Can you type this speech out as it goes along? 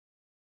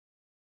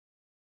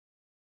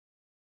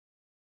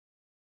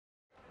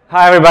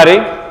Hi, everybody.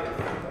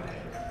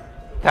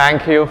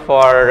 Thank you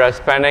for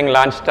spending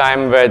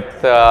lunchtime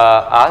with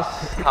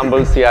us,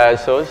 humble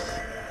CISOs.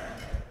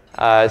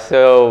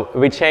 So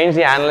we changed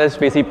the analyst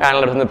VC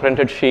panel from the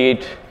printed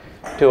sheet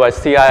to a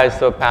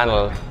CISO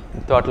panel.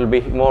 Thought it will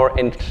be more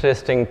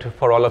interesting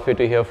for all of you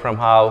to hear from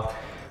how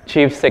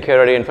chief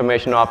security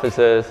information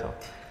officers,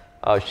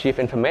 chief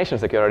information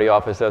security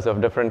officers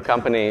of different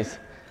companies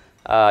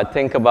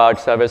think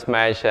about service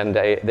mesh and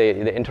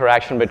the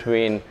interaction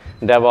between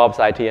DevOps,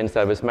 IT, and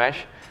service mesh.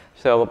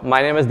 So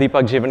my name is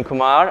Deepak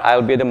Jeevankumar.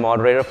 I'll be the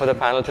moderator for the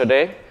panel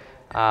today.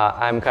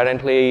 I'm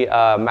currently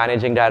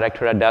managing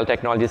director at Dell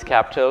Technologies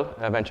Capital,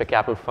 a venture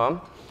capital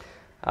firm,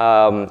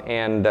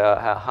 and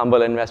a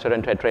humble investor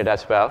in TradeTrade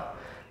as well.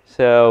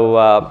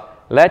 So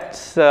let's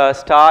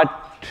start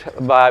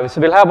by,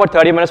 so we'll have about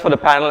 30 minutes for the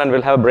panel, and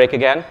we'll have a break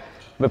again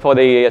before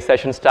the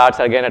session starts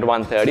again at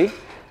 1:30.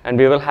 And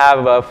we will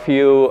have a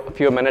few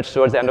minutes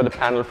towards the end of the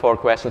panel for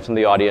questions from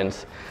the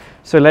audience.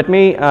 So let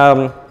me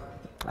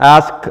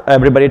ask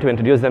everybody to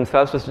introduce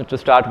themselves to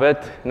start with.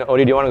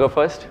 Odi, do you want to go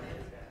first?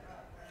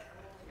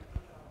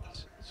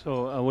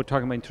 So we're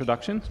talking about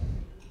introductions?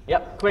 Yeah,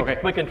 quick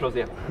intros,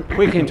 yeah.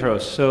 Quick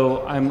intros.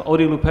 So I'm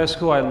Odi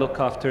Lupescu. I look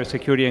after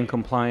security and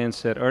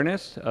compliance at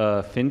Earnest,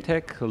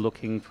 fintech,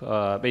 looking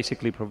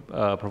basically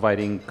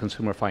providing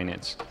consumer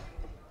finance.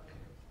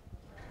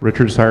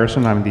 Richard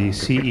Seiersen, I'm the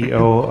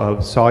CEO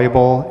of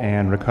Soluble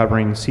and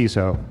recovering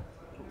CISO.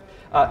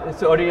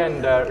 So Odi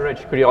and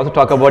Rich, could you also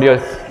talk about your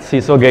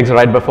CISO gigs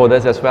right before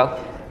this as well?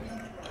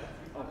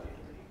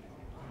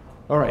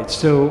 All right,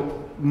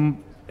 so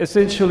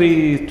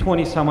essentially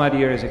 20 some odd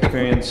years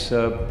experience.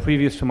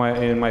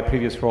 In my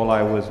previous role,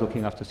 I was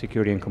looking after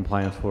security and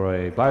compliance for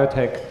a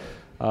biotech.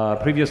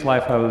 Previous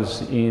life, I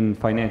was in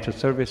financial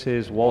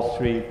services, Wall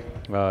Street,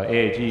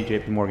 AIG,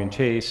 JP Morgan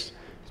Chase.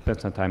 Spent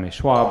some time at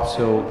Schwab,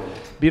 so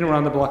been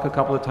around the block a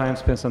couple of times,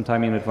 spent some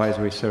time in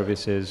advisory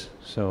services,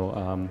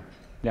 so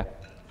yeah,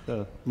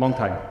 a long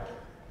time.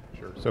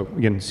 Sure. So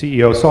again,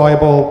 CEO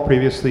Soluble,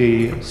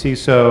 previously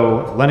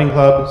CISO Lending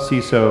Club,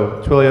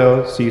 CISO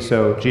Twilio,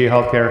 CISO GE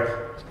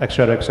Healthcare, et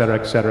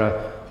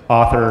cetera,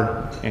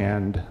 author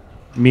and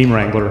meme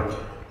wrangler.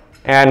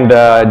 And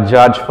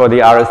judge for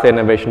the RSA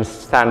Innovation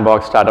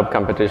Sandbox startup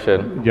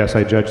competition. Yes,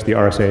 I judged the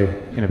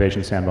RSA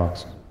Innovation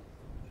Sandbox.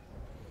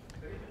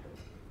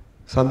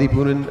 Sandeep,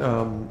 Poonen,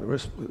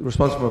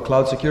 responsible for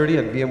cloud security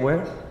at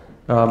VMware.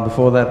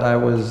 Before that, I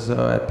was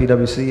at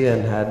PwC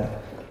and had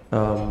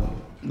a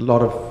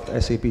lot of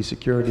SAP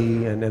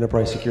security and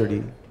enterprise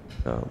security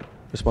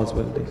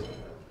responsibilities.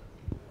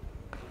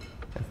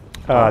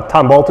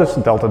 Tom Baltis,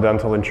 Delta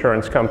Dental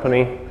Insurance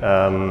Company.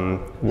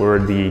 We're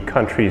the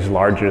country's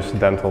largest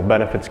dental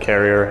benefits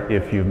carrier.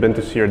 If you've been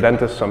to see your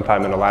dentist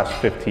sometime in the last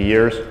 50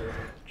 years,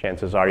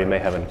 chances are you may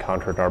have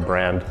encountered our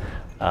brand.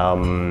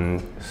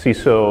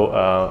 CISO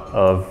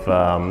of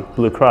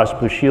Blue Cross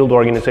Blue Shield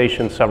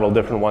organizations, several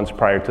different ones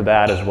prior to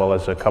that, as well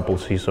as a couple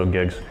CISO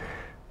gigs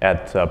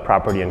at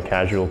property and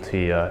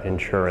casualty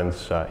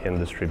insurance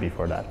industry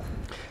before that.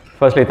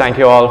 Firstly, thank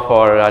you all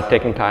for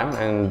taking time.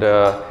 And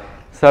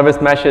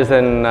service mesh is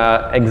an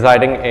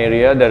exciting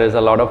area. There is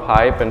a lot of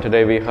hype, and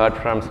today we heard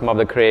from some of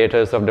the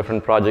creators of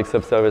different projects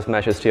of service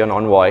mesh, Istio and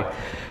Envoy.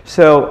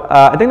 So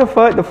I think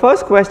the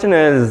first question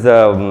is,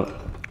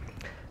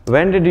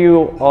 when did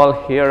you all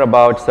hear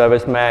about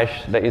service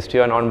mesh, the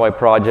Istio and Envoy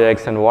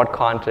projects, and what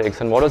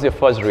context, and what was your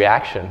first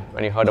reaction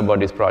when you heard about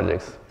these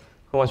projects?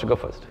 Who wants to go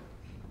first?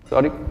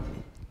 Sorry?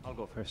 I'll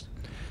go first.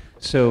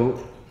 So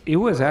it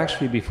was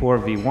actually before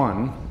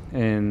V1,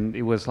 and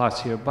it was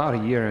last year, about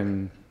a year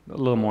and a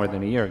little more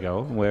than a year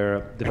ago,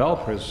 where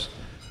developers,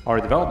 our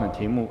development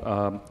team,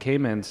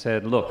 came and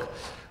said, look,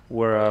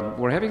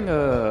 we're having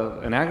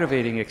an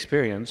aggravating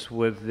experience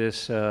with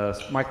this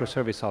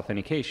microservice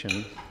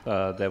authentication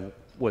that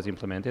was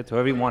implemented, so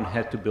everyone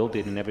had to build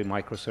it in every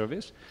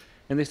microservice.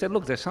 And they said,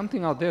 look, there's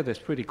something out there that's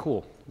pretty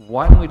cool.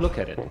 Why don't we look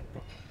at it?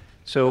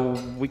 So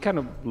we kind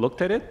of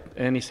looked at it,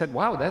 and he said,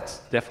 wow, that's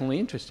definitely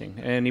interesting.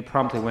 And he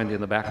promptly went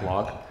in the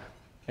backlog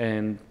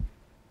and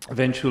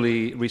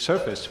eventually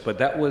resurfaced. But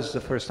that was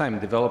the first time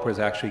developers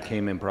actually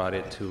came and brought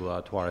it to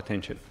our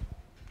attention.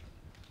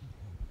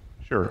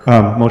 Sure.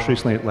 Most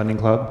recently at Lending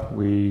Club,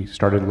 we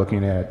started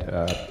looking at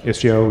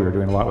Istio. We were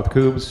doing a lot with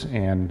Kubes,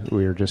 and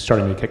we were just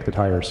starting to kick the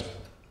tires.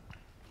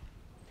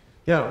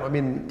 Yeah, I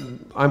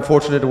mean, I'm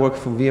fortunate to work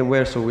for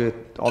VMware, so we're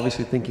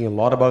obviously thinking a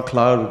lot about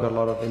cloud. We've got a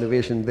lot of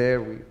innovation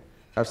there. We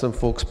have some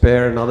folks,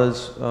 Pear and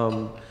others,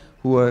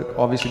 who are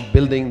obviously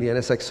building the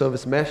NSX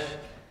service mesh.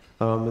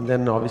 And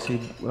then obviously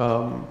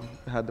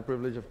had the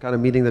privilege of kind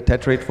of meeting the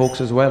TradeTrade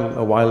folks as well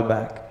a while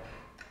back.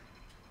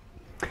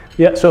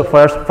 Yeah, so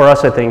for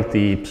us, I think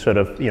the sort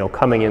of,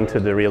 coming into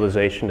the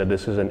realization that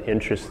this is an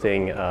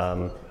interesting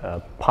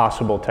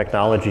possible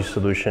technology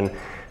solution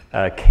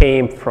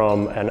came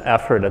from an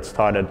effort that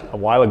started a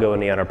while ago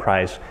in the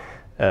enterprise,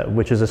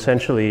 which is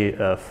essentially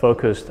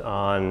focused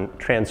on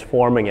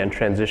transforming and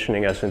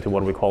transitioning us into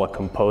what we call a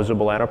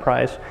composable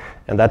enterprise.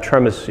 And that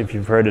term is, if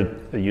you've heard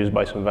it used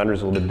by some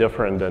vendors, a little bit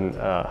different than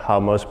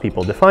how most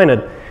people define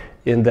it.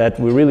 in that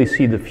we really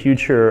see the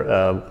future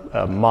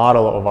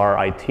model of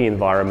our IT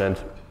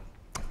environment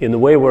in the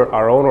way where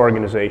our own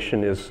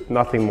organization is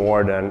nothing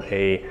more than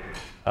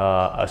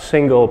a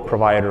single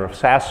provider of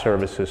SaaS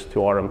services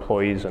to our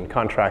employees and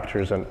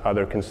contractors and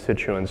other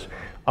constituents,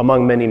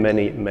 among many,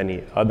 many,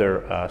 many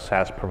other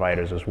SaaS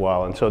providers as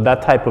well. And so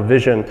that type of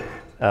vision,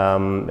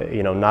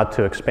 not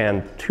to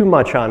expand too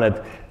much on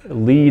it,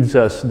 leads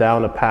us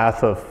down a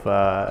path of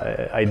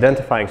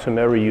identifying some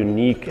very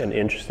unique and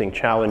interesting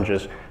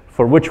challenges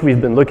for which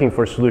we've been looking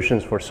for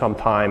solutions for some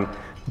time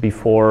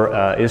before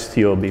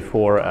Istio,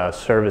 before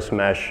service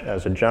mesh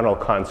as a general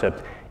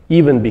concept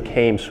even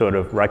became sort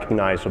of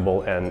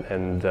recognizable and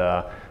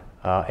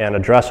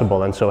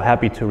addressable. And so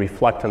happy to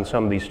reflect on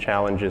some of these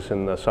challenges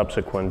in the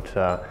subsequent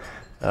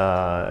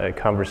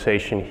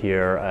conversation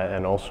here,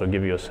 and also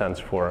give you a sense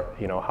for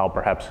how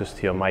perhaps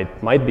Istio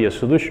might be a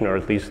solution, or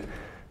at least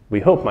we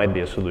hope might be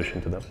a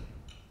solution to them.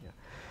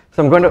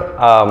 So I'm going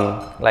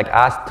to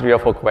ask 3 or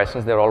 4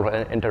 questions. They're all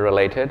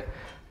interrelated,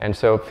 and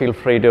so feel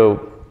free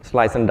to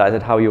slice and dice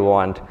it how you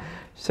want.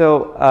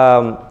 So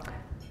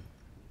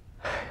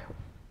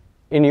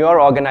in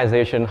your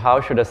organization,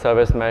 how should a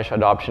service mesh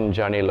adoption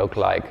journey look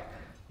like?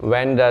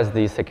 When does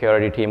the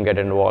security team get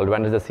involved?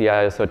 When does the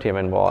CISO team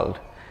involved?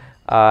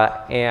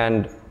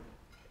 And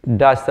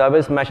does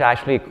service mesh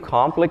actually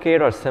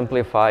complicate or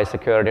simplify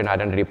security and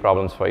identity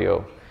problems for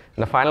you?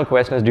 And the final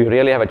question is, do you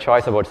really have a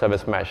choice about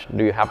service mesh?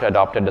 Do you have to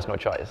adopt it? There's no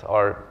choice.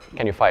 Or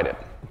can you fight it?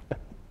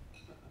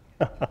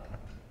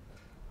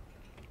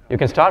 You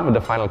can start with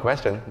the final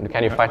question.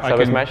 Can you fight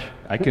service mesh?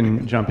 I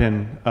can jump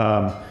in.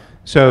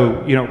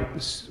 So,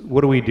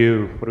 what do we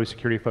do? What do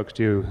security folks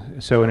do?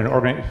 So, in an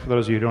organization, for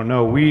those of you who don't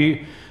know,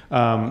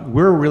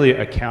 we're really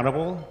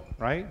accountable,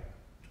 right?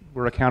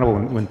 We're accountable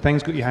when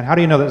things go. How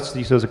do you know that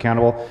CISO is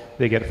accountable?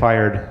 They get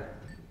fired,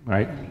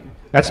 right?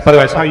 By the way,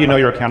 that's how you know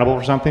you're accountable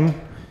for something.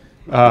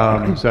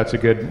 So that's a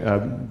good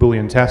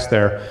Boolean test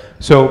there.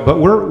 So, but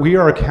we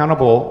are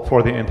accountable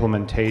for the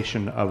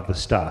implementation of the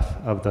stuff,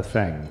 of the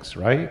things,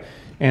 right?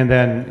 And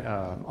then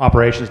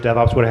operations,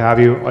 DevOps, what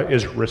have you,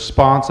 is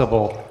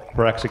responsible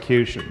for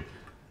execution.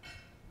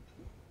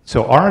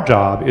 So our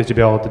job is to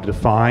be able to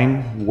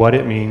define what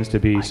it means to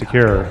be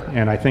secure.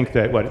 And I think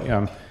that what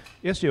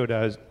Istio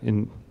does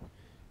in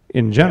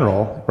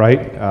general,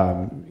 right,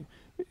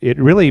 it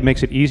really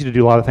makes it easy to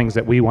do a lot of things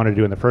that we want to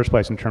do in the first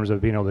place in terms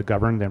of being able to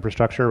govern the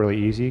infrastructure really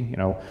easy,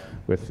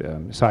 with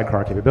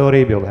sidecar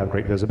capability, be able to have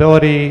great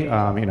visibility,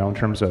 in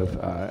terms of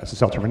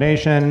SSL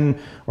termination,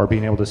 or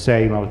being able to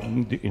say,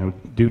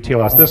 do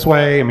TLS this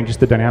way. I mean,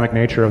 just the dynamic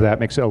nature of that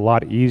makes it a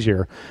lot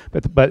easier.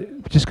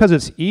 But just because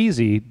it's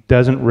easy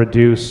doesn't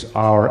reduce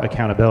our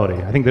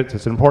accountability. I think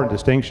that's an important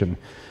distinction.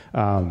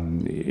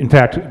 In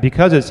fact,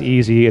 because it's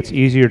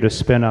easier to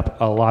spin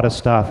up a lot of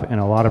stuff in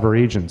a lot of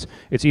regions.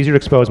 It's easier to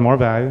expose more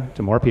value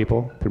to more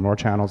people through more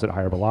channels at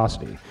higher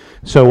velocity.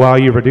 So while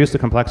you've reduced the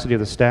complexity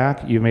of the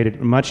stack, you've made it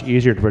much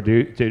easier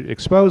to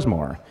expose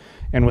more.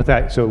 And with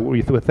that,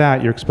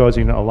 you're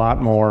exposing a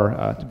lot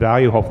more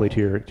value, hopefully,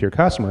 to your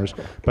customers.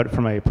 But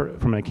from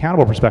an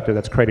accountable perspective,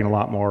 that's creating a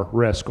lot more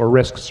risk, or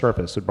risk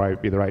surface would probably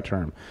be the right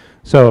term.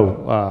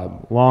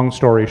 So long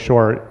story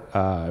short,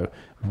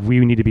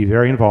 we need to be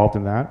very involved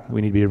in that. We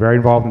need to be very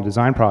involved in the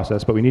design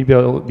process, but we need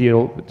to be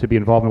able to be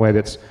involved in a way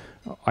that's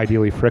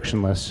ideally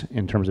frictionless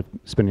in terms of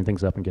spinning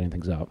things up and getting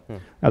things out.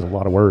 That's a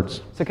lot of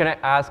words. So can I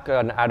ask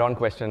an add-on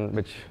question,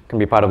 which can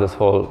be part of this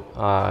whole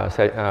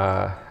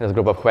this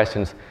group of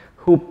questions?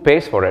 Who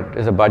pays for it?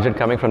 Is the budget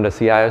coming from the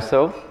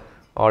CISO,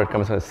 or it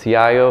comes from the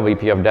CIO,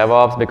 VP of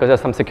DevOps? Because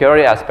there's some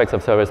security aspects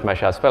of service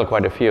mesh as well,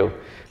 quite a few.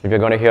 If you're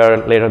going to hear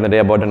later in the day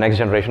about the next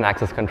generation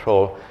access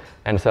control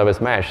and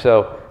service mesh.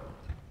 So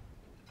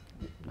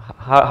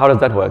how does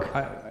that work?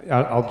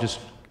 I'll just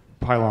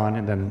pile on,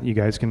 and then you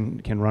guys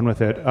can run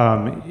with it.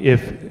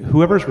 If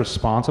whoever's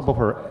responsible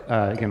for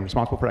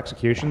responsible for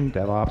execution,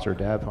 DevOps or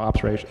Dev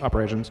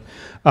operations,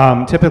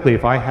 typically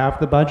if I have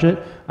the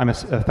budget, I'm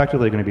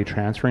effectively going to be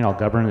transferring. I'll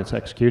govern its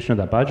execution of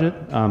that budget,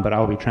 but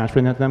I'll be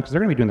transferring that to them because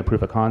they're going to be doing the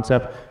proof of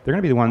concept. They're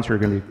going to be the ones who are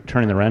going to be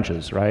turning the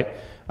wrenches, right?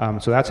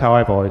 So that's how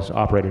I've always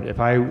operated. If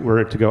I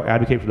were to go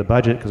advocate for the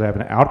budget because I have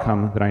an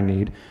outcome that I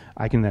need,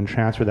 I can then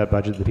transfer that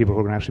budget to the people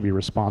who are going to actually be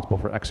responsible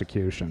for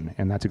execution.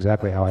 And that's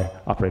exactly how I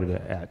operated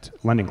at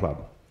Lending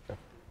Club.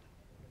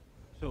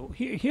 So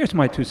here's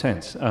my 2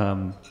 cents.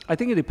 I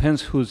think it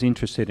depends who's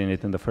interested in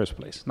it in the first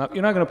place. Now,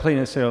 you're not going to play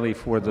necessarily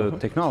for the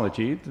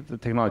technology. The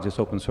technology is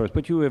open source,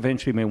 but you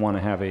eventually may want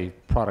to have a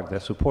product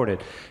that's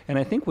supported. And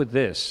I think with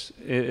this,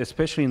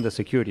 especially in the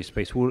security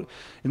space, and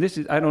this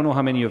is, I don't know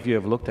how many of you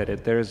have looked at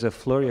it, there's a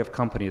flurry of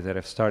companies that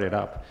have started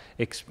up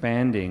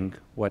expanding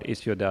what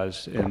Istio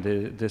does and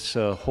this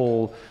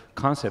whole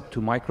concept to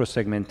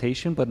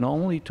micro-segmentation, but not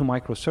only to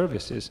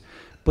microservices,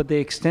 but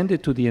they extend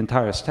it to the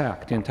entire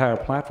stack, the entire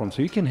platform.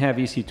 So you can have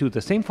EC2,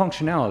 the same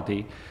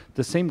functionality,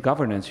 the same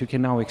governance, you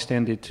can now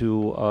extend it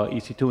to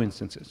EC2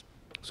 instances.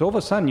 So all of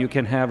a sudden, you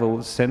can have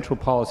a central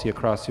policy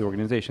across the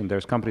organization.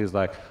 There's companies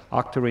like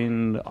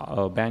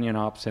Octarine, Banyan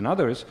Ops, and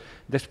others.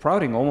 They're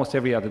sprouting almost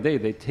every other day.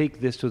 They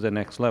take this to the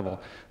next level.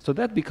 So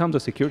that becomes a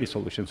security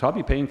solution. So I'll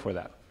be paying for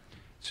that.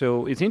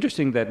 So it's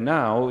interesting that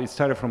now it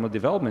started from a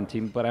development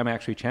team, but I'm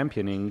actually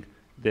championing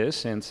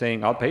this and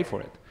saying I'll pay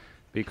for it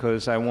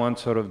because I want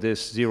sort of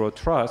this zero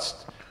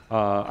trust.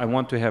 I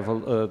want to have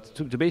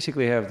to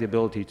basically have the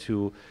ability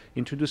to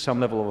introduce some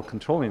level of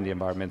control in the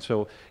environment.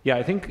 So yeah,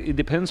 I think it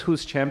depends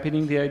who's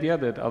championing the idea.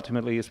 That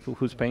ultimately is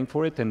who's paying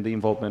for it, and the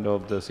involvement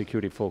of the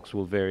security folks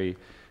will vary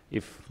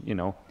if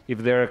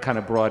they're kind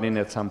of brought in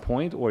at some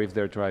point or if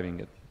they're driving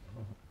it.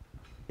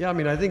 Yeah, I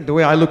mean, I think the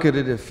way I look at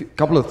it, a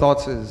couple of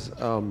thoughts is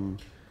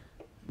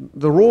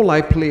the role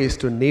I play is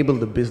to enable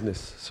the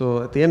business.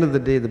 So at the end of the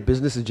day, the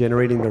business is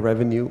generating the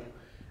revenue,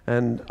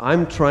 and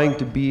I'm trying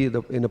to be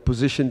in a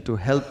position to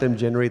help them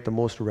generate the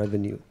most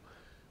revenue.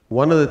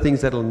 One of the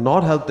things that will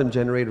not help them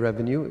generate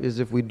revenue is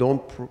if we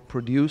don't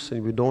produce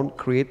and we don't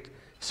create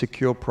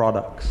secure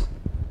products.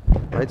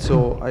 Right?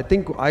 So I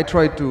think I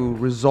try to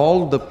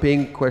resolve the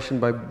paying question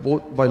by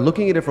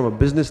looking at it from a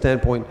business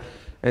standpoint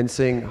and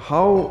saying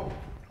how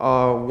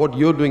what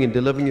you're doing in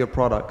delivering your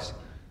products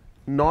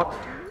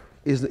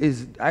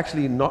is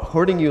actually not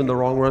hurting you in the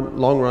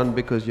long run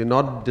because you're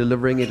not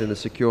delivering it in a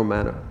secure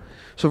manner.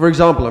 So for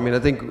example, I mean, I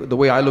think the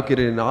way I look at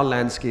it in our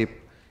landscape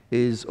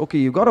is, okay,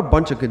 you've got a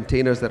bunch of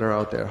containers that are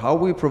out there. How are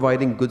we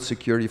providing good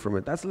security from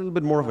it? That's a little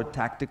bit more of a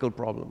tactical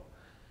problem.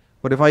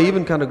 But if I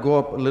even kind of go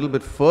up a little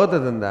bit further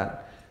than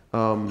that,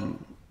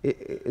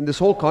 in this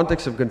whole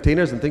context of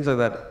containers and things like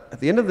that,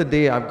 at the end of the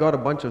day, I've got a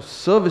bunch of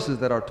services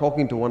that are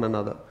talking to one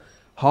another.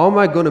 How am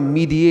I going to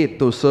mediate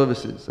those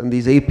services and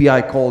these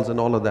API calls and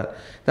all of that?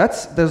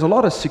 There's a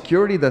lot of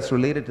security that's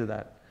related to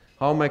that.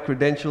 How are my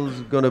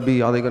credentials going to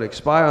be? Are they going to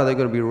expire? Are they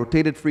going to be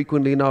rotated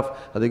frequently enough?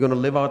 Are they going to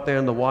live out there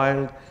in the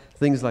wild?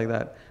 Things like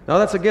that. Now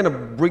that's again a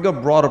bigger,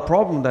 broader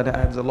problem that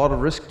adds a lot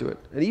of risk to it.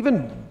 And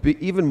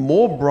even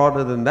more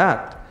broader than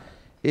that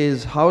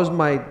is how's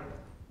my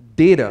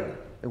data?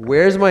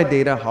 Where's my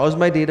data? How's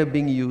my data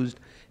being used?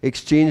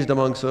 Exchanged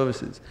among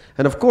services.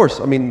 And of course,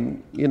 I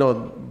mean,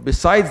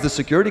 besides the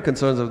security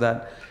concerns of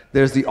that,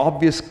 there's the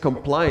obvious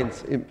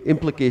compliance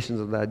implications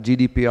of that,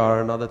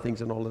 GDPR and other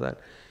things and all of that.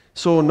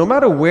 So no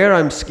matter where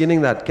I'm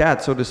skinning that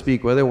cat, so to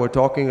speak, whether we're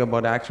talking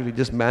about actually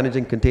just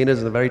managing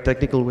containers in a very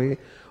technical way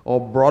or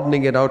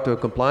broadening it out to a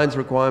compliance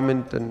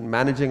requirement and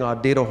managing our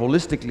data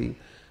holistically,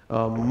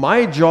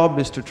 my job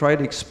is to try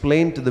to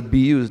explain to the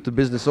BUs, the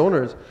business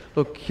owners,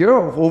 look, here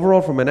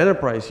overall from an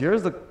enterprise,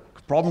 here's the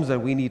problems that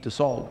we need to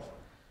solve.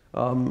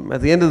 At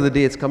the end of the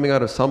day, it's coming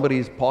out of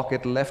somebody's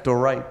pocket, left or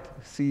right,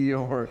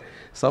 CEO or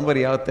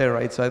somebody out there,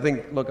 right? So I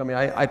think, look, I mean,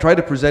 I try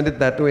to present it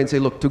that way and say,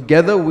 look,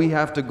 together we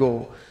have to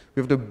go. We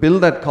have to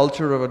build that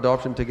culture of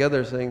adoption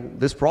together, saying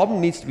this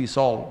problem needs to be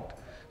solved.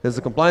 There's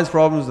the compliance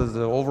problems, there's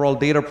the overall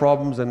data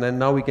problems, and then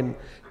now we can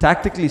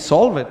tactically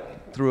solve it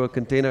through a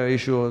container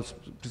issue or a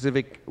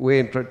specific way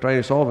in trying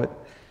to solve it.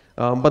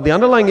 But the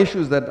underlying issue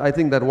is that I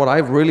think that what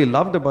I've really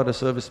loved about a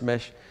service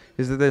mesh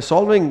is that they're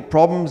solving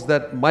problems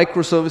that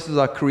microservices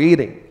are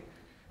creating.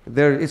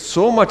 It's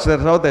so much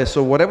that's out there.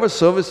 So whatever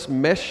service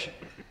mesh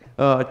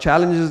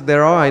challenges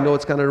there are, I know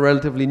it's kind of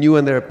relatively new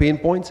and there are pain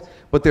points,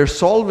 but they're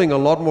solving a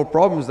lot more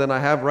problems than I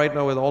have right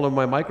now with all of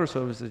my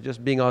microservices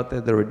just being out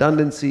there, the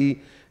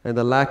redundancy and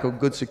the lack of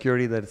good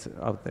security that's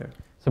out there.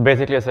 So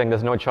basically you're saying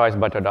there's no choice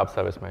but to adopt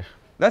service mesh.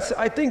 That's,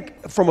 I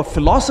think, from a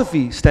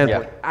philosophy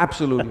standpoint,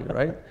 absolutely,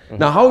 right?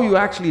 Now, how you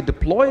actually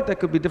deploy it, there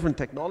could be different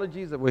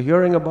technologies that we're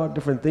hearing about,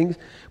 different things.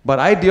 But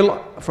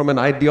from an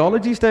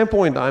ideology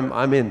standpoint,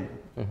 I'm in,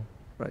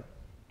 right?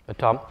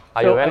 Tom,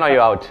 are you in or are you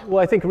out?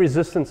 Well, I think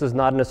resistance is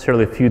not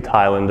necessarily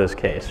futile in this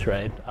case,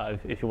 right?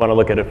 If you want to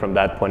look at it from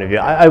that point of view.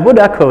 I would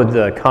echo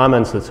the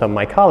comments that some of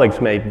my colleagues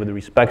made with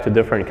respect to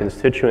different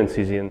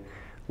constituencies and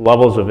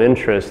levels of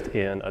interest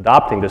in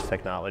adopting this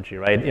technology,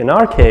 right? In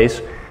our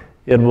case,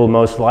 it will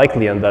most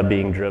likely end up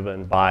being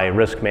driven by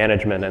risk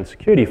management and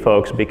security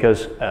folks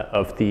because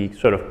of the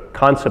sort of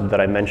concept that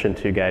I mentioned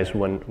to you guys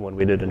when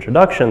we did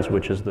introductions,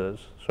 which is the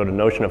sort of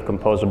notion of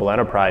composable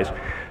enterprise.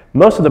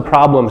 Most of the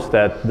problems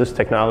that this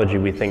technology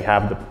we think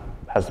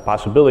has the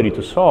possibility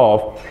to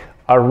solve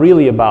are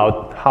really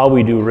about how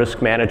we do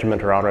risk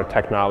management around our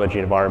technology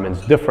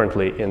environments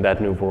differently in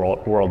that new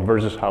world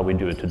versus how we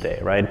do it today,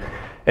 right?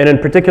 And in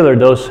particular,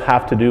 those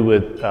have to do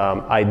with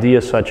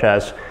ideas such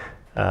as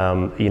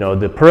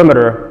the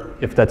perimeter,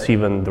 if that's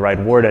even the right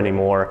word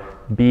anymore,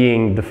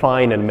 being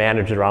defined and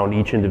managed around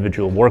each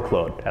individual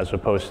workload as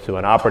opposed to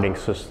an operating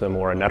system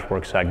or a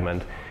network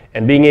segment,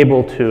 and being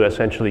able to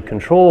essentially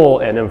control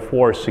and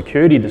enforce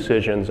security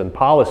decisions and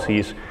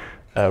policies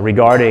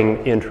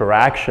regarding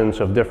interactions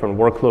of different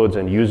workloads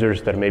and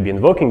users that may be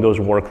invoking those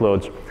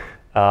workloads,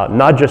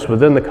 not just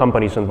within the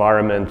company's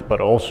environment, but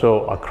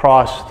also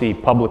across the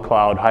public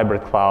cloud,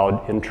 hybrid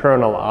cloud,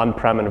 internal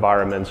on-prem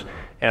environments,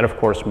 and of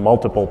course,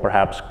 multiple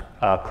perhaps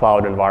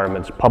cloud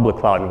environments, public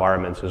cloud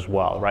environments as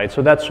well, right?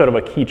 So that's sort of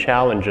a key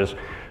challenges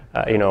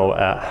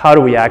how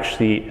do we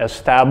actually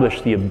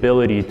establish the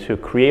ability to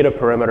create a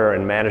perimeter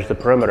and manage the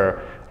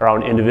perimeter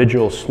around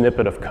individual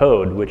snippet of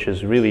code, which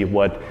is really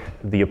what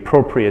the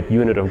appropriate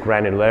unit of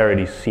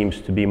granularity seems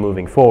to be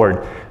moving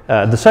forward.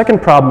 The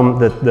second problem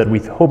that we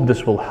hope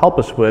this will help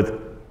us with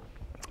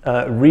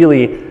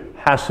really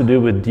has to do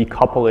with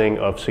decoupling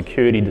of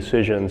security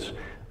decisions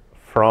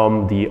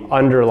from the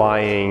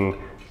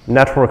underlying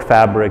network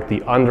fabric,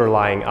 the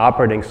underlying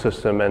operating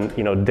system,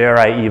 and dare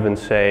I even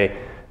say,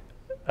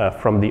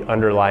 from the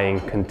underlying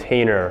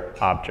container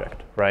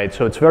object, right?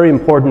 So it's very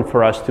important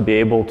for us to be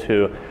able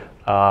to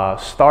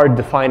start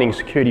defining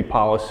security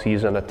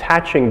policies and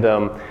attaching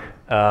them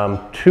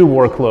to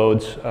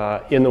workloads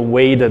in a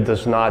way that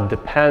does not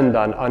depend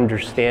on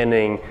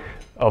understanding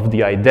of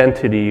the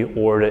identity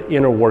or the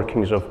inner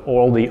workings of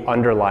all the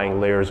underlying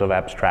layers of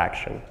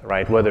abstraction,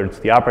 right? Whether it's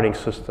the operating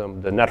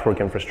system, the network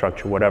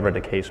infrastructure, whatever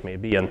the case may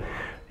be. And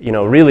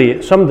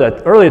really some of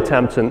the early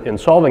attempts in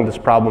solving this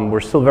problem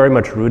were still very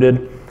much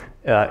rooted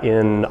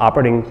in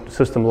operating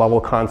system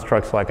level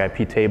constructs like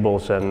IP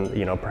tables, and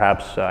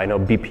perhaps I know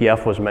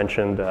BPF was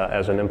mentioned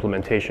as an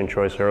implementation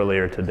choice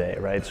earlier today,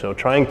 right? So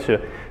trying to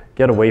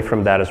get away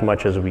from that as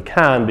much as we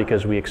can,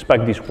 because we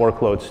expect these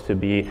workloads to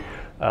be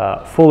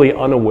fully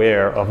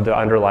unaware of the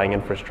underlying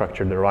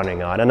infrastructure they're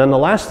running on. And then the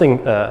last thing,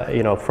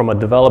 from a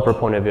developer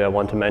point of view, I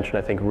want to mention,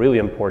 I think really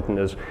important,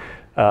 is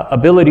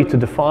ability to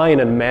define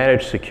and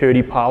manage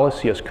security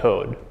policy as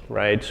code,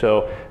 right?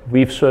 So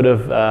we've sort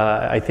of,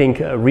 I think,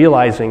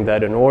 realizing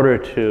that in order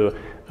to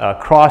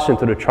cross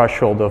into the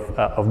threshold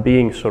of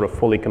being sort of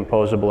fully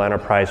composable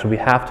enterprise, we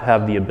have to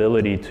have the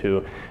ability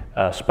to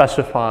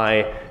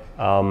specify,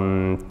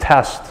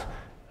 test,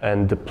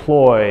 and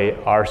deploy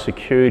our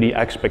security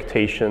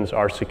expectations,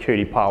 our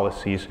security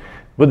policies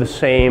with the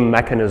same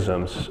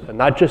mechanisms,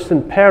 not just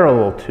in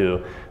parallel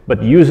to,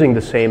 but using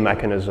the same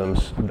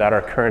mechanisms that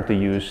are currently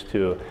used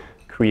to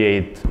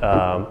create,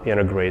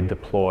 integrate,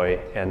 deploy,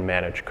 and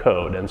manage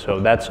code. And so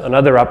that's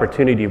another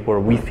opportunity where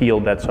we feel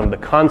that some of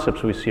the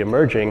concepts we see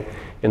emerging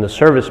in the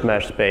service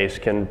mesh space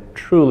can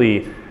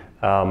truly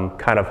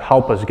kind of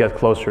help us get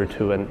closer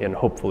to and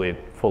hopefully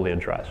fully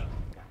address.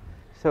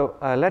 So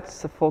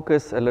let's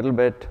focus a little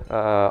bit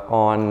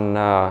on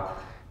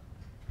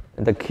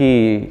the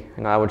key,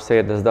 I would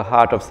say this is the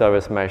heart of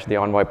service mesh, the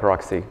Envoy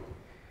proxy.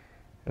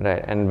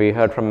 Right, and we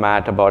heard from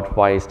Matt about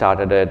why he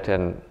started it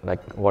and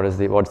like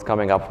what's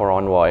coming up for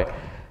Envoy.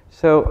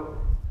 So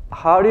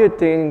how do you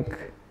think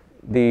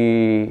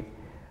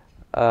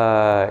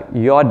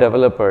your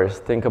developers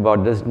think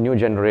about this new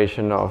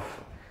generation of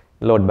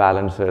load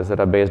balancers that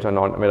are based on,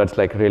 that's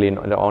like really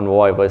the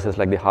Envoy versus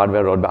like the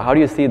hardware roadmap? How do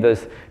you see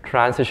this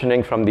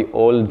transitioning from the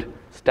old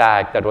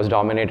stack that was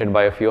dominated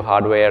by a few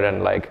hardware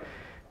and like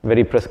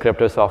very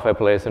prescriptive software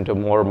plays into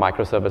more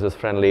microservices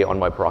friendly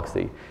Envoy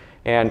proxy?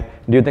 And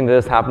do you think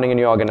this is happening in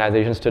your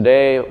organizations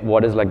today?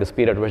 What is like the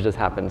speed at which this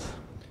happens?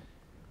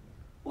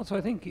 Well, so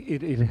I think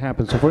it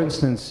happens. So for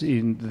instance,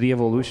 in the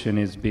evolution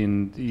has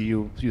been,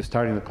 you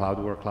start in the cloud,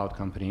 we're a cloud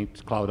company,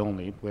 it's cloud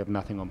only, we have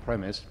nothing on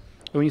premise.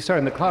 When you start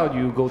in the cloud,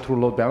 you go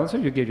through load balancer,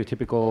 you get your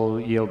typical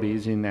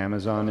ELBs in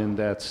Amazon, and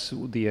that's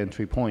the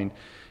entry point.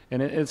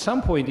 And at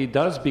some point, it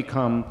does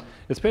become,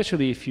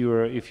 especially if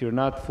you're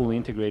not fully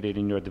integrated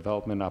in your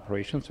development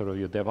operations or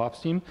your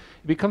DevOps team,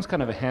 it becomes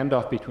kind of a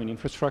handoff between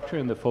infrastructure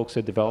and the folks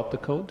that develop the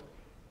code.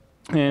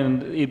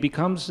 And it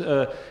becomes,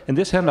 and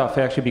this handoff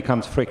actually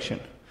becomes friction.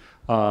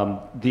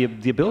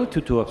 The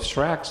ability to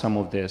abstract some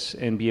of this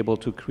and be able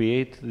to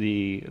create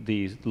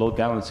the load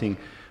balancing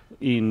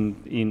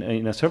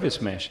in a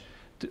service mesh,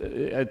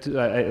 at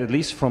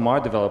least from our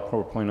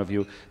developer point of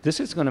view,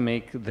 this is going to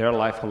make their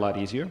life a lot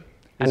easier.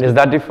 And is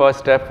that the first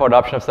step for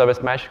adoption of service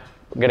mesh,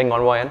 getting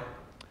Envoy in?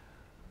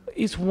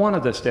 It's one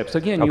of the steps.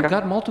 Again, okay. You've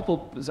got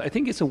multiple. I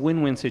think it's a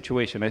win-win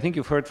situation. I think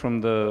you've heard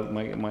from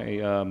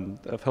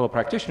my fellow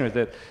practitioners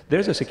that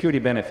there's a security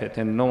benefit,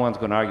 and no one's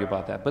going to argue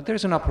about that. But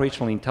there's an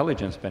operational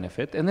intelligence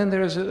benefit, and then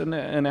there's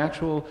an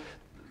actual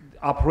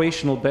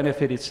operational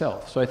benefit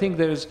itself. So I think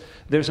there's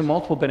a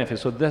multiple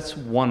benefits. So that's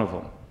one of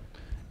them.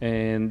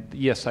 And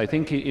yes, I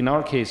think in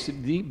our case,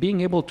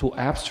 being able to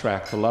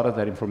abstract a lot of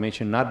that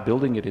information, not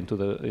building it into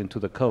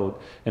the code,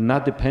 and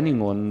not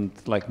depending on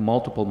like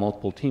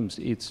multiple teams,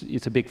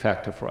 it's a big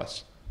factor for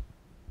us.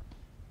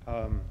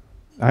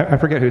 I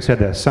forget who said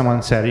this.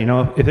 Someone said,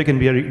 if it can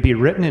be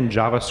written in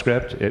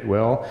JavaScript, it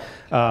will.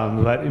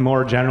 But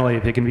more generally,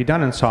 if it can be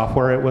done in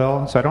software, it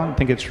will. So I don't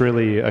think it's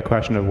really a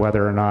question of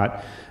whether or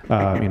not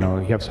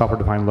you have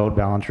software-defined load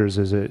balancers.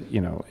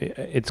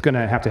 It's going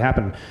to have to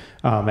happen.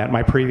 At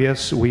my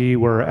previous, we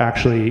were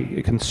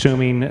actually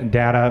consuming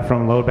data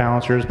from load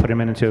balancers, putting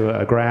them into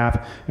a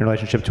graph in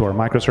relationship to our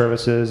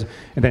microservices,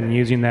 and then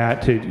using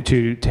that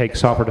to take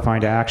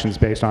software-defined actions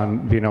based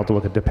on being able to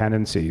look at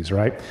dependencies,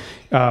 right?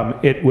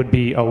 It would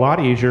be a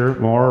lot easier,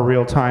 more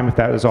real-time if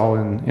that was all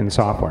in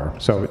software.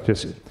 So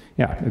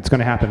yeah, it's going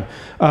to happen.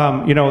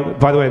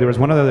 By the way, there was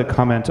one other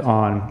comment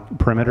on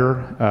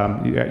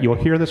perimeter. You'll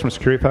hear this from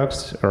security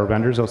folks or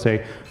vendors. They'll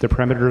say the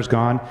perimeter is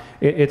gone.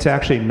 It's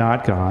actually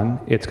not gone.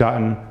 It's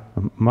gotten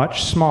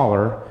much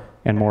smaller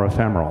and more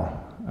ephemeral.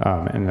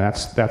 And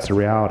that's the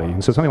reality.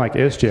 And so something like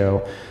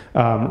Istio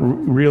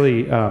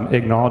really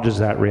acknowledges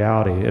that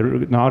reality.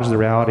 It acknowledges the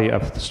reality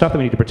of the stuff that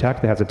we need to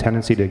protect that has a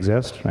tendency to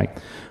exist. Right?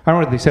 I don't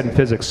know what they said in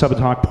physics.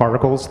 Subatomic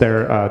particles,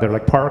 they're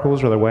like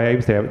particles or they're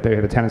waves. They have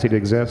a tendency to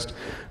exist.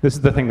 This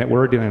is the thing that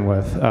we're dealing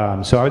with.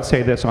 So I would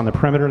say this on the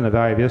perimeter and the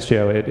value of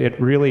Istio. It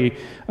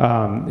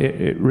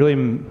really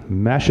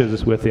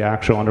meshes with the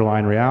actual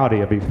underlying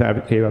reality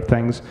of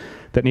things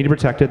that need to be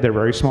protected. They're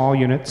very small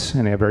units,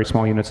 and they have very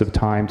small units of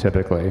time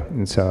typically.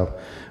 And so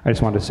I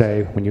just wanted to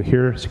say, when you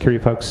hear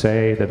security folks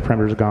say that the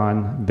perimeter's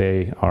gone,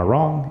 they are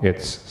wrong.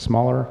 It's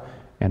smaller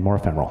and more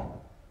ephemeral.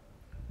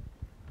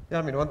 Yeah,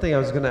 I mean, one thing I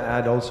was going to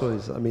add also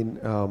is, I mean,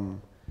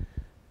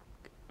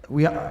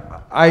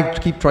 I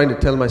keep trying to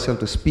tell myself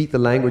to speak the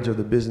language of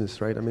the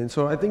business, right? I mean,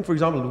 so I think, for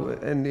example,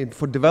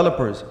 for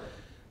developers,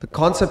 the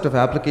concept of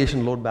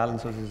application load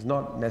balancers is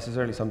not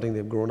necessarily something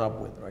they've grown up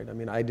with, right? I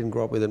mean, I didn't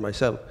grow up with it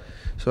myself.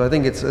 So I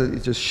think it's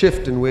a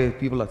shift in way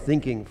people are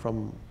thinking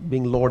from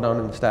being lower down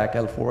in the stack,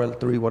 L4,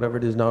 L3, whatever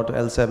it is now, to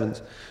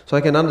L7s. So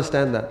I can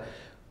understand that.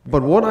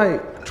 But what I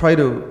try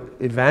to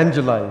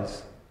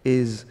evangelize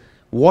is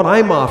what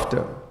I'm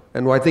after,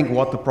 and I think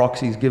what the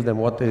proxies give them,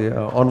 what the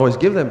envoys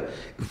give them,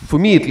 for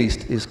me at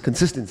least, is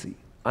consistency.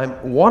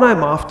 What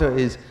I'm after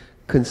is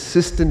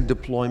consistent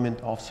deployment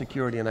of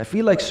security. And I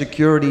feel like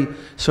security,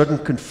 certain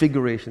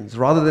configurations,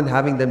 rather than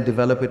having them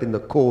develop it in the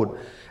code,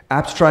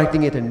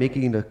 abstracting it and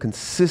making it a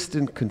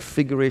consistent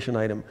configuration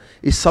item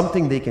is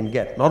something they can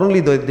get. Not only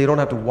they don't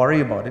have to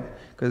worry about it,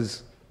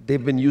 because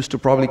they've been used to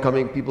probably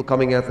people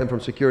coming at them from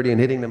security and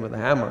hitting them with a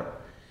hammer.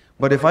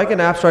 But if I can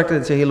abstract it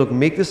and say, hey, look,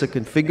 make this a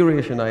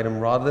configuration item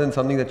rather than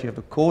something that you have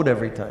to code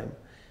every time,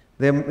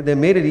 they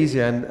made it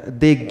easier, and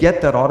they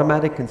get that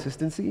automatic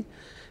consistency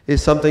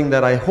is something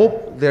that I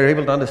hope they're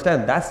able to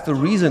understand. That's the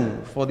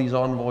reason for these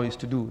envoys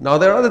to do. Now,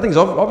 there are other things,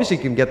 obviously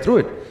you can get through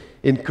it.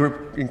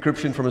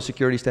 Encryption from a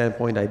security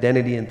standpoint,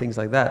 identity and things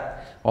like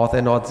that, auth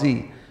and auth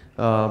Z.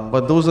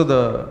 But those are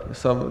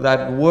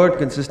that word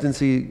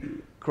consistency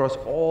across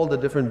all the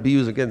different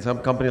BUs. Again, some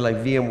company like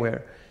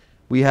VMware,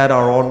 we had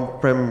our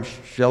on-prem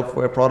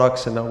shelfware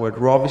products, and now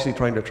we're obviously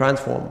trying to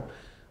transform.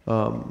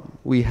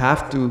 We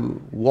have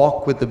to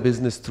walk with the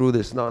business through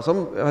this. Now,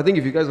 I think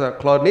if you guys are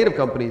cloud native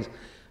companies,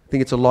 I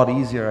think it's a lot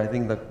easier, I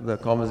think, the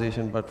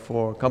conversation, but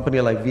for a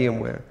company like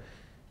VMware,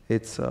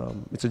 it's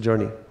a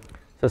journey.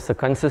 So it's a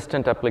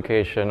consistent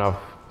application of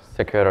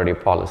security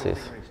policies.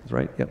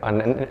 Right, yeah.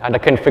 And a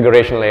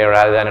configuration layer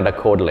rather than at a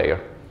code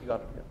layer. You got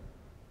it,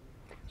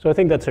 yeah. So I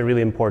think that's a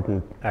really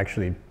important,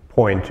 actually,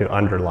 point to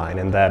underline,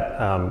 and that,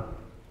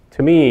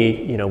 to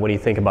me, when you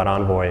think about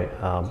Envoy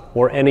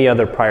or any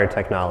other prior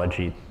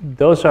technology,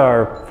 those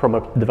are, from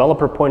a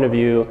developer point of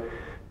view,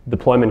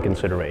 deployment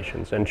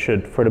considerations, and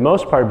should, for the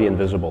most part, be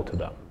invisible to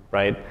them,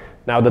 right?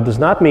 Now, that does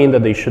not mean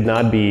that they should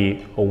not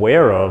be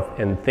aware of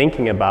and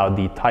thinking about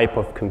the type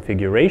of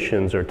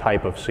configurations or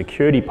type of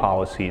security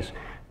policies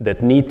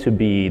that need to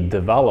be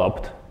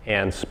developed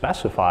and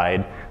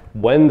specified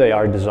when they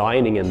are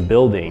designing and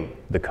building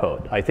the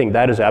code. I think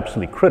that is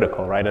absolutely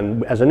critical, right?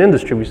 And as an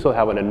industry, we still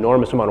have an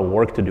enormous amount of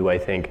work to do, I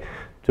think,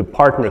 to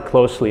partner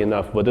closely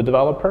enough with the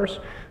developers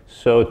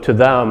so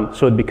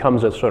it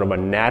becomes a sort of a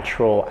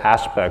natural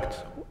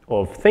aspect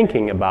of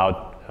thinking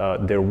about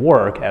their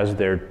work as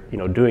they're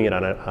doing it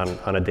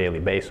on a daily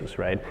basis,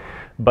 right?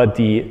 But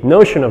the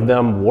notion of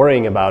them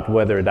worrying about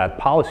whether that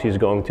policy is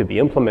going to be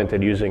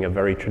implemented using a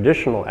very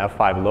traditional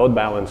F5 load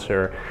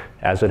balancer,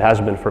 as it has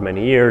been for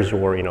many years,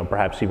 or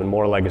perhaps even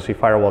more legacy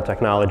firewall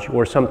technology,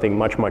 or something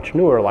much, much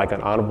newer like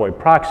an Envoy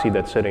proxy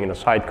that's sitting in a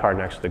sidecar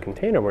next to the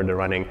container where they're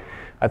running,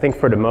 I think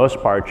for the most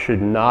part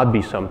should not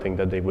be something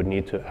that they would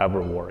need to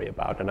ever worry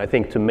about. And I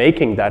think to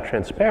making that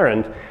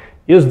transparent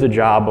is the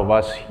job of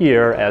us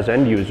here as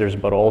end users,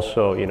 but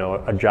also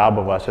a job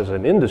of us as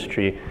an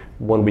industry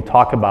when we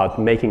talk about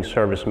making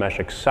service mesh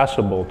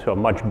accessible to a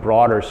much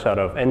broader set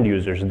of end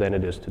users than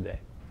it is today.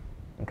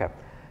 Okay.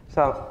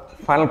 So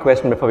final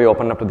question before we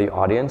open up to the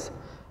audience.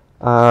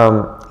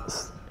 I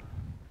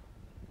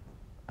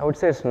would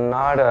say it's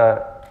not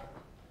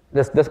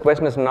this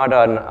question is not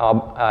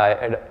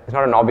it's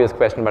not an obvious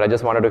question, but I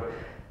just wanted to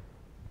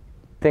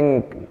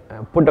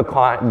put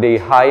the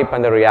hype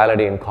and the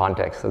reality in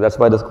context. So that's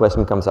why this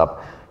question comes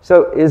up.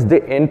 So is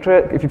the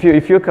interest,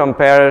 if you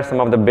compare some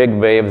of the big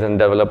waves in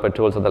developer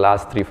tools of the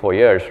last 3-4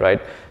 years,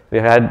 right? We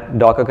had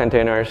Docker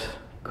containers,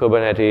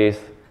 Kubernetes,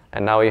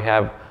 and now we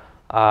have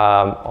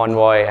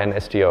Envoy and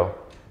Istio.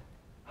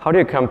 How do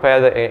you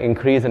compare the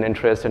increase in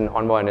interest in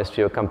Envoy and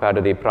Istio compared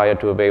to the prior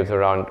two waves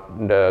around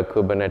the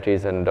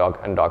Kubernetes and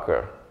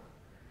Docker?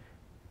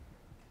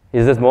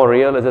 Is this more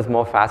real? Is this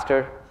more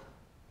faster?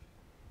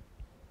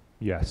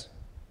 Yes.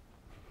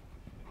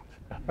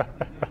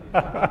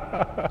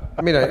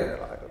 I mean,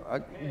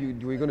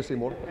 were you going to say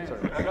more?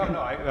 Sorry.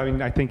 No. I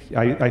mean, I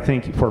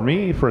think for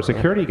me, for a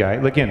security guy,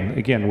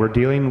 again, we're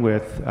dealing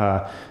with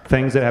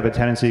things that have a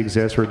tendency to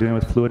exist. We're dealing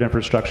with fluid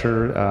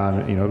infrastructure,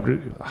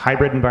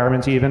 hybrid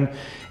environments even.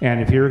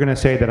 And if you're going to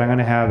say that I'm going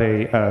to have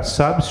a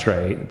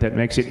substrate that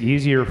makes it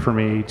easier for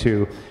me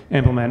to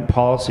implement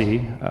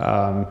policy,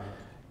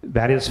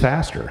 that is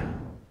faster.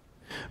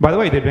 By the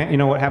way,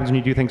 what happens when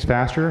you do things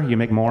faster? You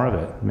make more of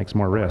it. It makes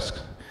more risk.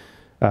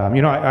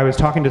 I was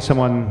talking to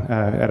someone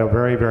at a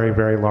very, very,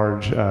 very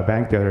large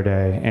bank the other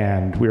day,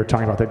 and we were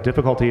talking about the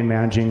difficulty in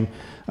managing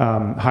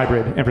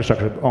hybrid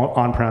infrastructure,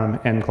 on-prem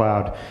and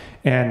cloud.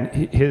 And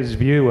his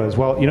view was,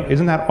 well,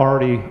 isn't that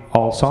already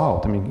all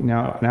solved? I mean,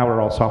 now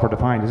we're all software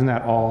defined. Isn't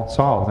that all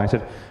solved? And I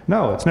said,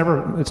 no, it's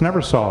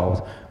never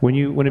solved. When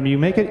you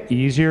make it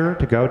easier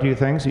to go do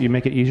things, you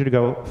make it easier to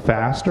go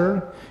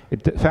faster.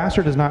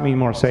 Faster does not mean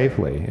more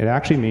safely. It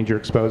actually means you're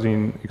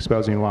exposing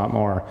a lot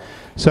more.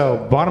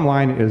 So bottom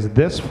line is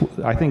this.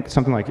 I think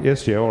something like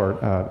Istio,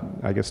 or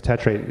I guess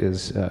Tetrate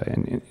is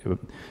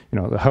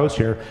the host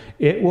here.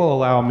 It will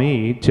allow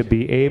me to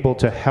be able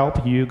to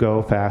help you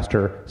go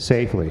faster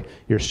safely.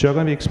 You're still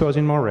going to be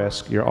exposing more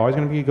risk. You're always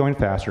going to be going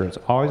faster. It's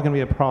always going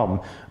to be a problem,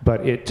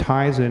 but it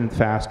ties in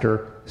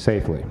faster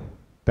safely.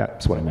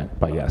 That's what I meant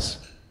by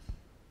yes.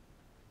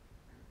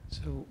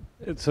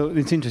 So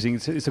it's interesting.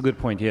 It's a good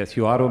point. Yes,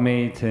 you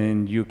automate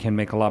and you can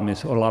make a lot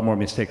more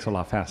mistakes a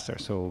lot faster.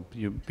 So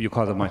you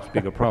cause a much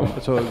bigger problem.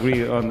 So I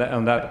agree on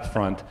that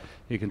front.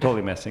 You can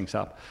totally mess things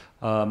up.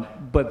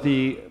 But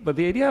the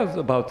idea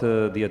about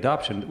the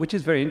adoption, which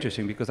is very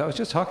interesting, because I was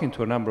just talking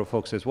to a number of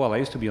folks as well. I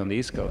used to be on the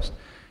East Coast,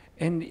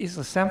 and it's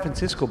the San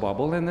Francisco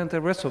bubble, and then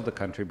the rest of the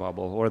country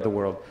bubble or the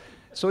world.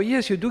 So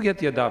yes, you do get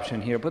the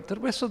adoption here, but the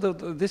rest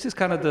of this is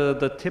kind of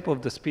the tip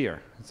of the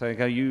spear. It's like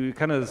you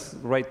kind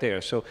of right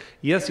there. So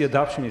yes, the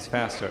adoption is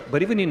faster,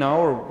 but even in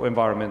our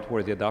environment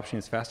where the adoption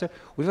is faster,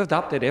 we've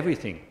adopted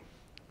everything.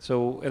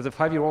 So as a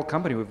 5-year-old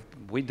company,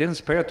 we didn't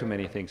spare too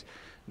many things.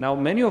 Now,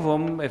 many of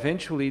them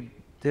eventually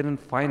didn't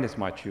find as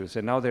much use,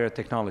 and now they're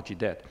technology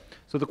debt.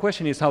 So the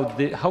question is,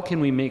 how can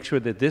we make sure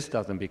that this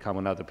doesn't become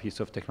another piece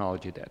of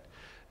technology debt?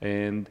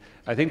 And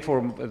I think,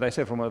 as I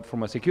said,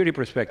 from a security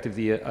perspective,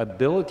 the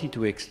ability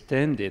to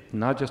extend it,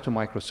 not just to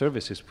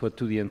microservices, but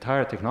to the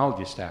entire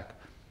technology stack,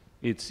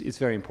 it's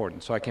very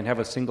important. So I can have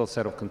a single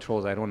set of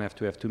controls. I don't have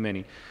to have too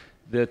many.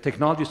 The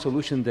technology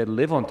solutions that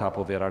live on top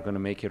of it are going to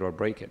make it or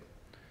break it.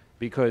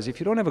 Because if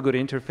you don't have a good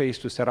interface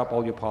to set up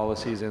all your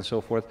policies and so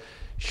forth,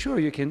 sure,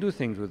 you can do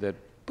things with it,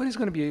 but it's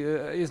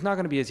not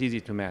going to be as easy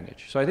to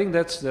manage. So I think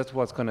that's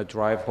what's going to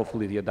drive,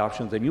 hopefully, the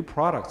adoption. The new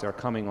products are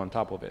coming on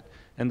top of it.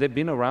 And they've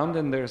been around,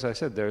 and as I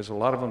said, there's a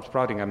lot of them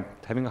sprouting. I'm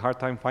having a hard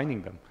time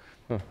finding them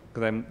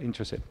because I'm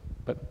interested.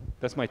 But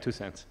that's my 2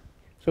 cents.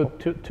 So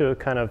to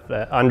kind of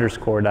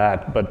underscore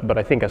that, but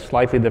I think a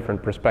slightly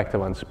different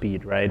perspective on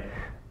speed, right?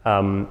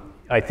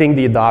 I think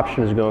the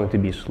adoption is going to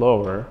be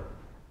slower,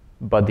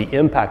 but the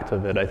impact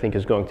of it, I think,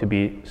 is going to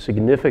be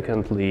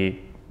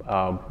significantly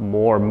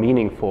more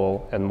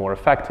meaningful and more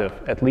effective,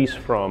 at least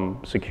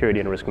from security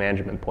and risk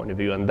management point of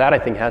view. And that, I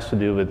think, has to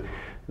do with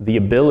the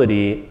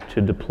ability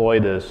to deploy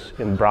this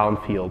in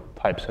brownfield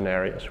type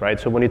scenarios, right?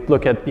 So when you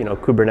look at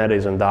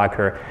Kubernetes and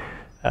Docker,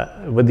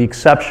 with the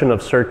exception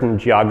of certain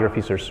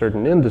geographies or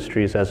certain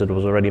industries, as it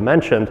was already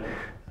mentioned,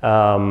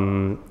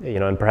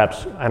 and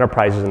perhaps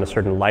enterprises in a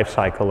certain life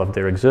cycle of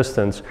their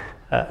existence,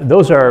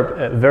 those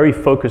are very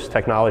focused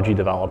technology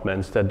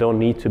developments that don't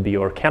need to be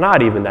or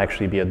cannot even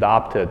actually be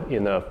adopted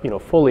in a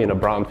fully in a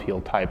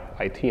brownfield type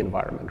IT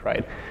environment,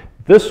 right?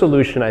 This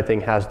solution, I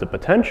think, has the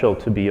potential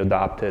to be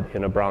adopted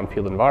in a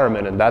brownfield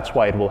environment, and that's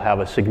why it will have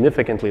a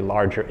significantly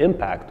larger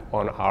impact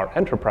on our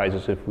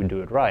enterprises if we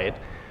do it right.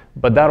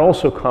 But that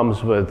also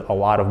comes with a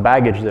lot of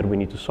baggage that we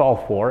need to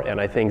solve for, and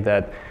I think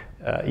that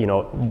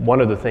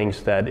one of the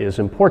things that is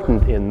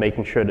important in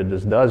making sure that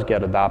this does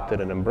get adopted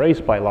and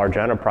embraced by large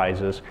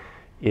enterprises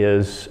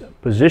is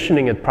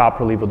positioning it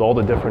properly with all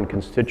the different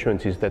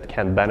constituencies that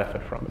can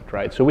benefit from it,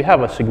 right? So we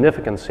have a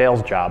significant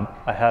sales job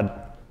ahead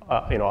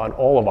on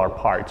all of our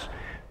parts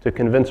to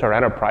convince our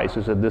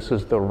enterprises that this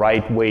is the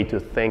right way to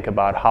think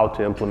about how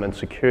to implement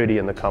security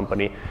in the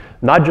company,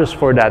 not just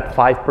for that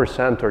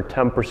 5% or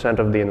 10%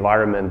 of the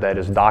environment that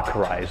is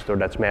Dockerized or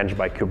that's managed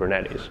by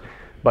Kubernetes,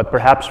 but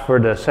perhaps for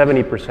the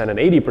 70% and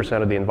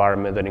 80% of the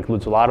environment that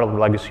includes a lot of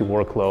legacy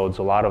workloads,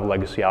 a lot of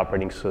legacy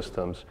operating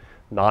systems,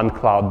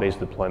 non-cloud-based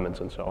deployments,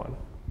 and so on.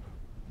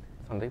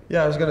 Sandeep?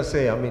 Yeah, I was going to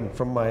say, I mean,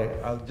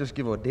 I'll just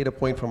give a data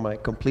point from my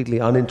completely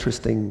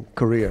uninteresting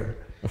career,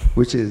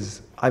 which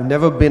is I've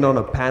never been on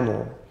a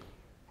panel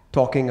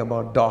talking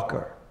about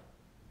Docker.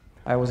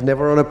 I was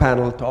never on a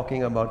panel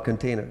talking about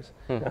containers.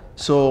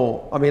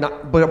 So, I mean,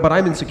 but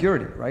I'm in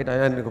security, right?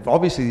 And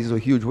obviously these are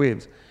huge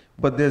waves.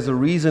 But there's a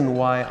reason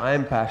why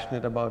I'm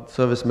passionate about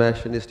service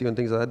mesh and Istio and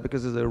things like that,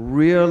 because there's a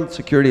real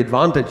security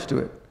advantage to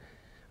it.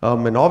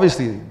 And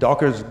obviously,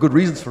 Docker's good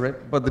reasons for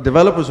it, but the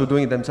developers were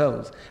doing it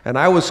themselves. And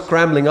I was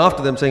scrambling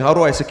after them saying, how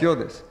do I secure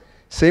this?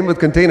 Same with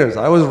containers.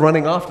 I was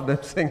running after them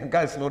saying,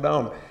 guys, slow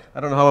down. I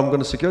don't know how I'm going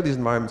to secure these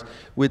environments.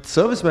 With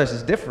service mesh,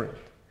 it's different.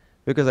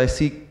 because I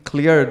see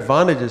clear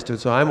advantages to it.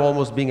 So I'm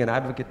almost being an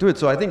advocate to it.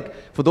 So I think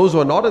for those who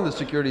are not in the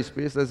security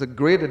space, there's a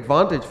great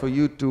advantage for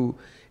you to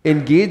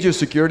engage your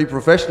security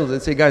professionals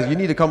and say, guys, you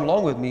need to come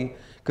along with me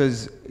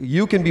because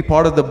you can be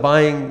part of the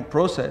buying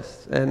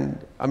process.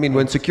 And I mean,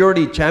 when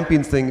security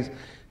champions things,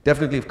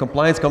 definitely if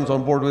compliance comes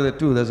on board with it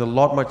too, there's a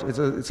lot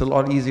it's a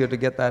lot easier to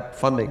get that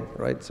funding,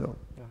 right? So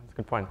yeah, that's a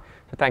good point.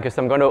 So thank you.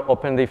 So I'm going to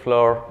open the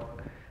floor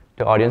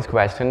to audience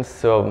questions.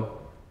 So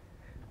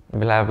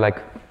we'll have like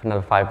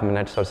another 5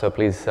 minutes or so.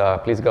 Please,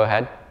 please go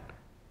ahead.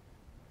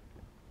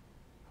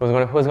 Who's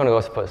going to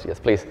go first? Yes,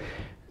 please.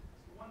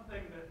 One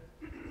thing that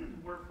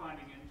we're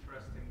finding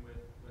interesting with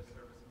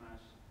Service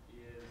Mesh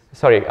is...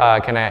 Sorry,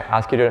 can I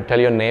ask you to tell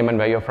your name and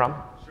where you're from?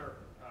 Sure.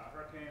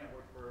 Hurricane, I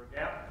work for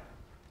Gap.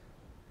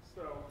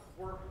 So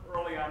we're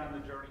early on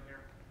in the journey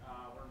here.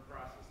 We're in the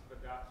process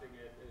of adopting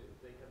it.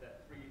 They had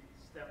that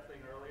 3-step thing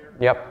earlier.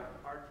 Yep.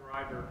 Our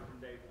driver from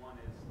day one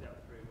is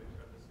step 3, which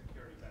are the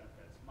security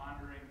benefits.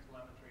 Monitoring,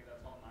 telemetry,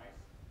 that's all nice.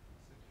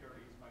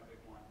 Security is my big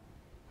one.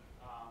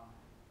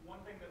 One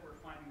thing that we're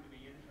finding to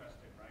be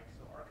interesting, right?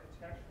 So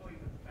architecturally,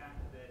 the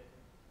fact that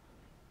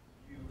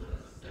you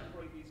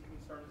separate these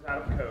concerns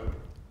out of code,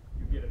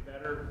 you get a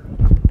better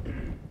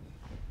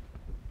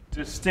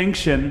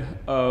distinction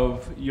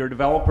of your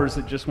developers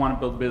that just want to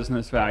build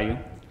business value,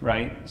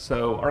 right?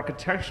 So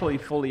architecturally,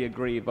 fully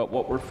agree, but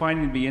what we're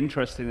finding to be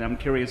interesting, and I'm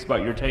curious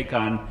about your take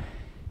on,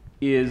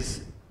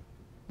 is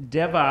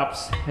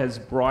DevOps has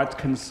brought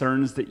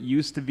concerns that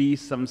used to be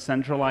some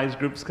centralized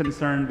groups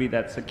concern, be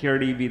that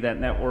security, be that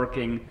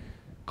networking,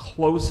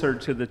 closer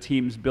to the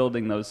teams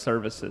building those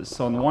services.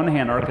 So on the one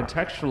hand,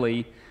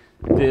 architecturally,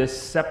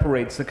 this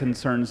separates the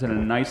concerns in a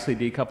nicely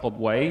decoupled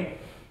way.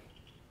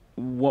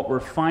 What we're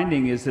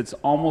finding is it's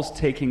almost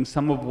taking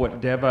some of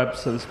what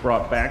DevOps has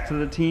brought back to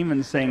the team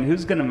and saying,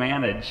 who's going to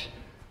manage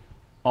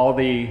all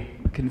the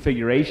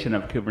configuration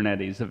of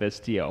Kubernetes, of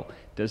Istio?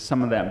 Does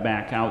some of that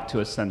back out to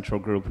a central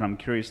group? And I'm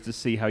curious to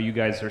see how you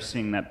guys are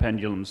seeing that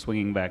pendulum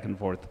swinging back and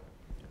forth.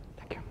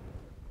 Thank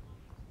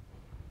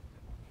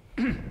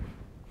you.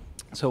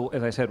 So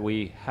as I said,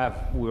 we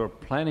were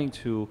planning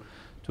to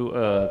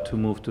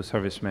move to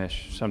Service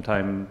Mesh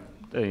sometime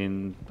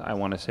in, I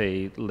want to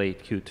say,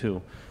 late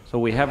Q2. So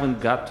we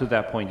haven't got to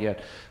that point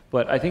yet.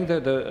 But I think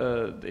that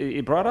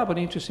it brought up an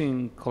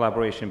interesting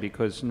collaboration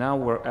because now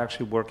we're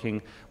actually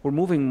we're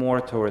moving more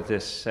toward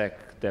this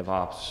Sec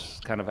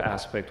DevOps kind of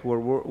aspect.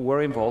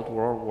 We're involved,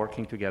 we're all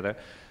working together.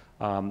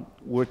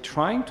 We're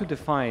trying to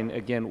define,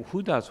 again,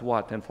 who does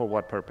what and for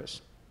what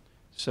purpose.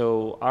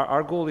 So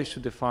our goal is to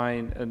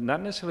define,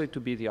 not necessarily to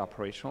be the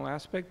operational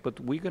aspect, but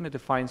we're going to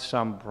define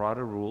some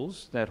broader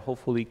rules that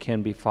hopefully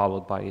can be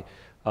followed by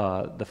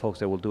the folks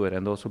that will do it,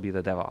 and those will be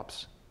the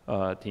DevOps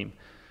team.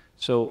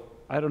 So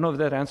I don't know if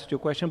that answered your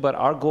question, but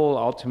our goal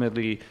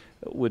ultimately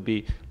would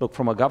be, look,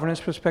 from a governance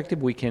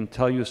perspective, we can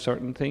tell you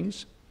certain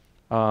things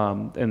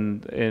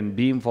and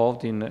be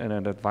involved in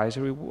an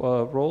advisory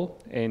role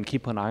and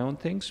keep an eye on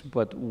things,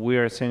 but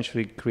we're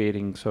essentially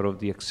creating sort of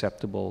the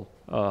acceptable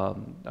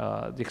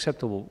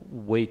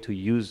way to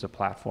use the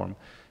platform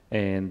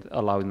and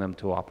allowing them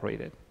to operate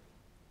it.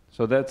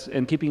 So that's,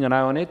 and keeping an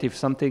eye on it. If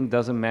something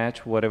doesn't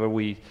match whatever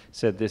we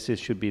said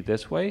should be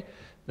this way,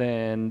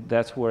 then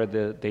that's where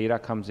the data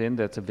comes in,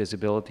 that's a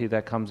visibility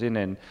that comes in,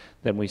 and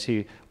then we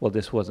see, well,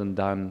 this wasn't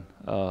done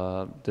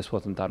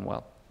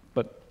well.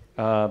 But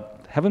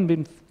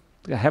haven't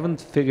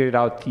figured it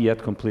out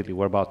yet completely.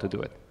 We're about to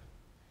do it.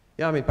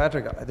 yeah, I mean,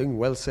 Patrick, I think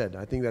well said.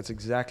 I think that's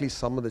exactly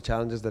some of the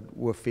challenges that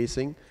we're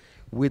facing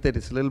with it.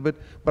 It's a little bit,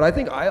 but I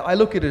think I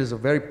look at it as a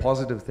very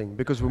positive thing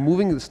because we're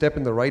moving the step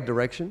in the right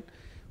direction.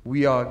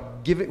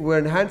 We're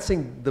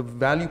enhancing the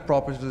value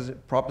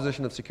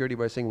proposition of security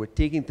by saying we're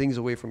taking things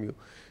away from you,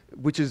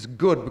 which is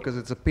good because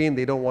it's a pain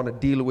they don't want to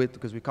deal with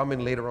because we come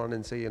in later on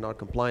and say you're not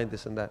compliant,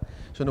 this and that.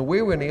 So in a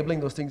way, we're enabling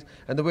those things.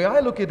 And the way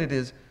I look at it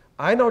is,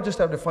 I now just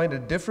have to find a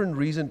different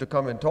reason to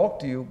come and talk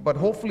to you, but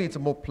hopefully it's a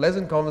more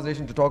pleasant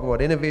conversation to talk about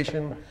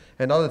innovation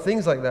and other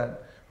things like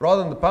that,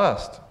 rather than the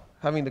past,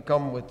 having to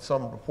come with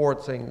some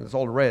report saying it's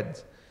all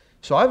reds.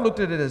 So I've looked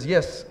at it as,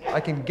 yes, I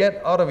can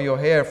get out of your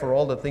hair for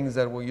all the things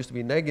that used to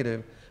be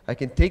negative. I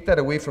can take that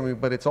away from you,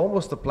 but it's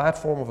almost the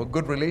platform of a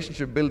good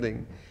relationship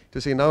building to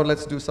say, now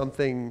let's do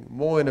something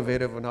more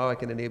innovative and how I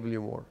can enable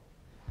you more.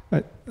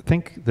 I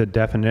think the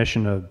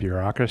definition of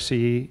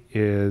bureaucracy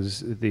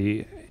is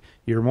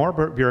you're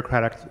more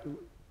bureaucratic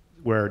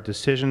where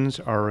decisions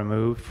are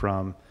removed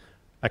from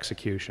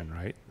execution,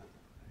 right?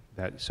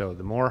 So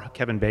the more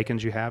Kevin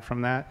Bacons you have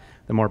from that,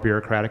 the more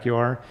bureaucratic you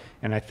are.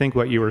 And I think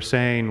what you were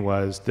saying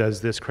was,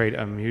 does this create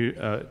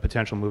a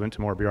potential movement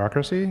to more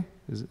bureaucracy?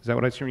 Is that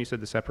what I assume you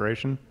said, the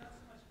separation? Not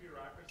so much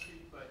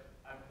bureaucracy, but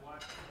I've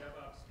watched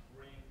DevOps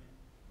bring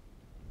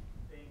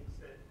things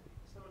that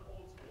some of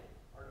old school.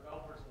 Our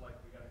developers are like,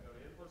 we got to go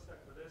to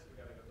InfoSec for this,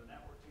 we got to go to the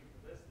network team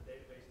for this, the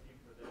database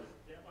team for this.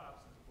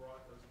 DevOps has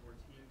brought those where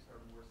teams are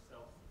more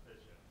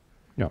self-sufficient.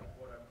 Yeah.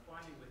 What I'm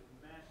finding with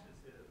Mesh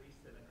is that at least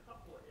in a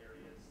couple of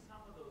areas,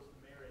 some of those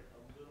merit a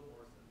little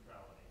more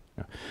centrality.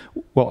 Yeah.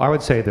 Well, I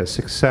would say the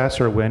success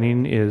or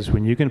winning is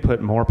when you can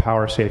put more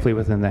power safely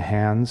within the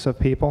hands of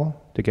people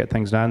to get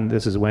things done.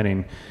 This is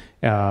winning.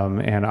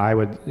 And I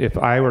would, if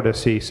I were to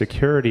see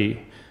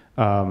security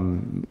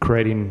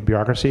creating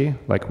bureaucracy,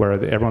 like where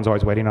everyone's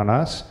always waiting on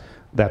us,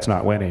 that's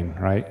not winning,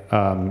 right?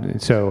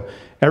 So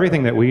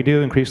everything that we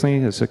do increasingly,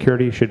 the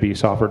security should be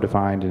software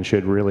defined and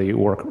should really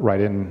work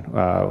right in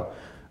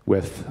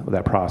with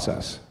that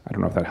process. I don't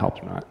know if that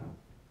helps or not.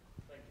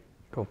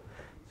 Cool.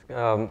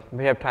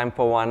 We have time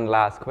for one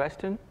last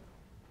question.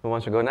 Who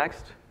wants to go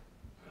next?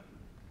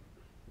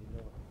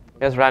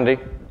 Yes, Randy.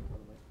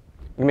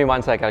 Give me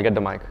 1 sec, I'll get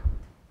the mic.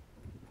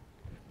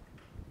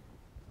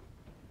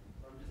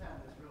 I'm just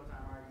having this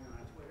real-time argument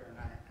on Twitter, and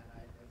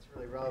it's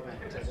really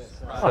relevant to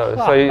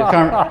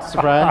this.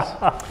 Surprise.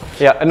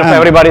 Yeah, and for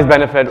everybody's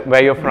benefit,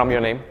 where you're from,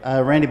 your name?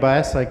 Randy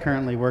Bias. I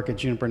currently work at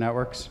Juniper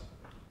Networks,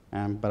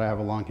 but I have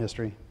a long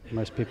history.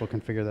 Most people can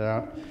figure that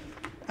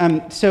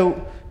out.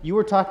 So you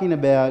were talking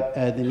about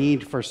the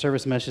need for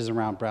service meshes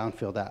around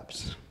brownfield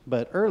apps.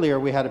 But earlier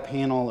we had a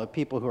panel of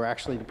people who are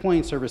actually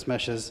deploying service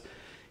meshes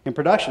in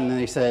production, and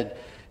they said,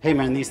 hey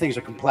man, these things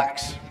are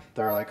complex.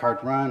 They're like hard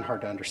to run,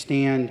 hard to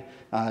understand.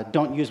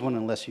 Don't use one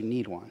unless you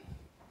need one.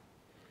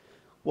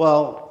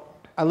 Well,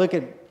 I look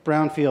at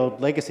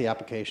brownfield legacy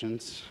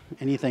applications,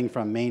 anything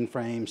from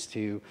mainframes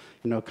to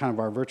kind of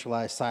our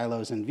virtualized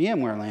silos in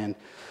VMware land.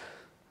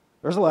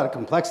 There's a lot of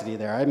complexity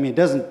there. I mean, it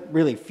doesn't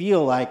really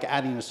feel like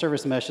adding a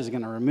service mesh is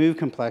going to remove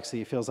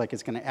complexity. It feels like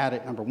it's going to add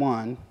it, number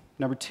one.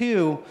 Number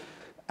two,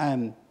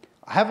 I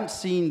haven't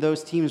seen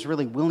those teams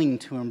really willing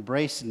to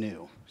embrace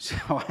new. So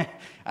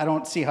I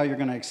don't see how you're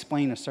going to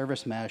explain a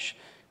service mesh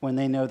when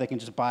they know they can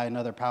just buy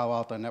another Palo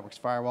Alto Networks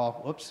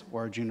firewall, whoops,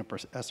 or a Juniper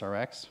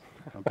SRX.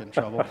 Don't get in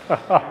trouble.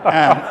 But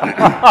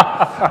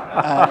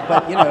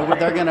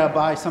they're going to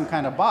buy some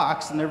kind of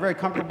box, and they're very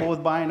comfortable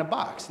with buying a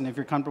box. And if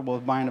you're comfortable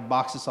with buying a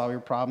box to solve your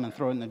problem and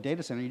throw it in the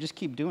data center, you just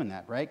keep doing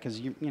that, right?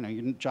 Because your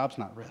job's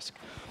not risk.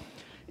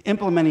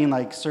 Implementing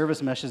like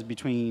service meshes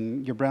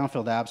between your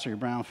brownfield apps or your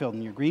brownfield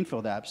and your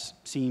greenfield apps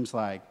seems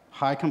like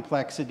high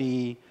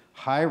complexity,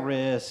 high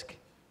risk,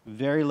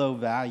 very low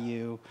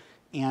value.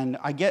 And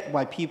I get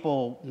why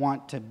people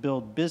want to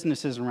build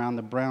businesses around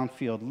the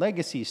brownfield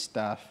legacy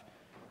stuff,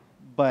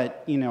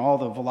 but all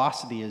the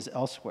velocity is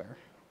elsewhere.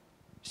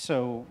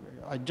 So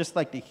I'd just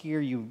like to hear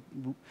you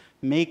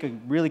make a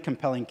really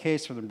compelling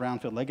case for the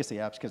brownfield legacy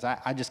apps, because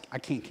I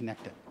can't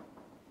connect it.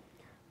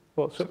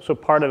 Well, so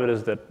part of it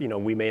is that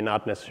we may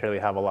not necessarily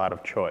have a lot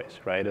of choice,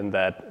 right? And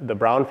that the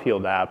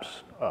brownfield apps,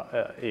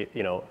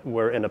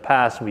 where in the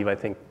past we've, I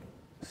think,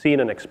 seen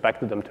and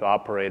expected them to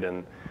operate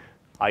in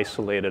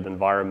isolated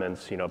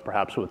environments,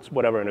 perhaps with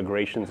whatever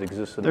integrations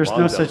existed among them.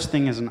 There's no such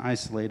thing as an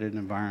isolated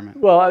environment.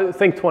 Well, I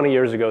think 20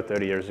 years ago,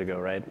 30 years ago,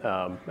 right?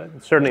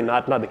 Certainly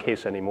not the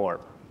case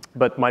anymore.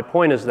 But my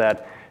point is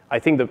that I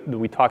think that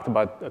we talked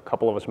about, a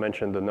couple of us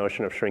mentioned the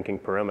notion of shrinking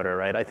perimeter,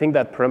 right? I think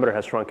that perimeter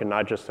has shrunken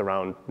not just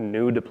around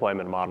new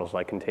deployment models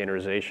like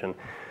containerization,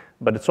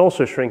 but it's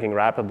also shrinking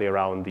rapidly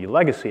around the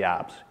legacy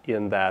apps,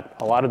 in that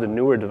a lot of the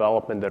newer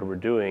development that we're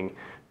doing,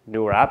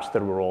 newer apps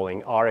that we're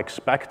rolling, are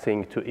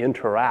expecting to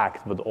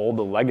interact with all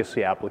the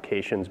legacy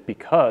applications,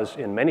 because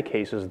in many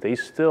cases they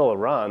still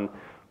run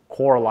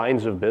core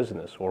lines of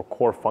business or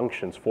core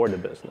functions for the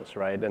business,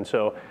 right? And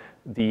so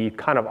the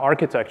kind of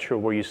architecture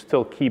where you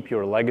still keep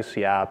your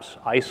legacy apps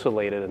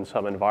isolated in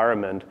some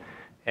environment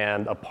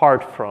and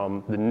apart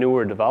from the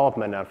newer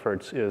development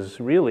efforts is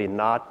really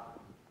not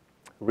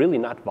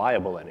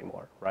viable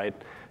anymore, right?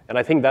 And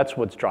I think that's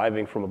what's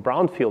driving, from a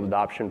brownfield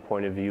adoption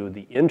point of view,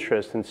 the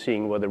interest in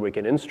seeing whether we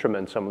can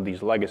instrument some of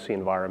these legacy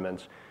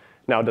environments.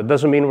 Now, that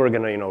doesn't mean we're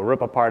going to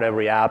rip apart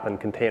every app and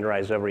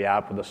containerize every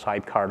app with a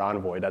sidecar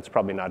Envoy. That's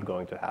probably not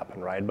going to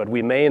happen, right? But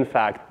we may, in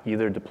fact,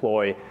 either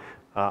deploy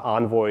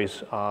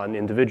envoys on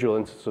individual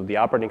instances of the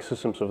operating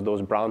systems of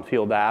those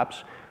brownfield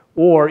apps,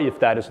 or if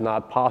that is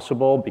not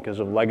possible because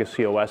of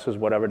legacy OSs,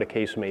 whatever the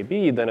case may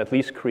be, then at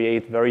least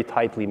create very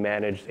tightly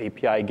managed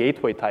API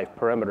gateway type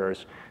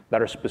perimeters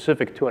that are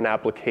specific to an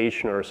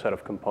application or a set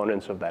of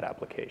components of that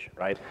application,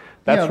 right?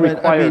 That's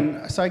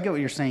required. So I get what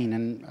you're saying,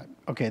 and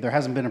okay, there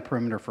hasn't been a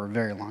perimeter for a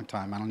very long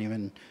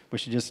time. We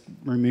should just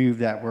remove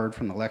that word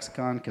from the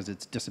lexicon because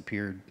it's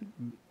disappeared,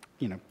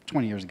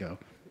 20 years ago,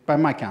 by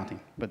my counting,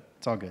 but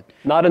it's all good.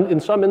 Not in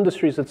some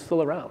industries, it's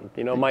still around.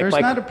 There's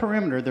not a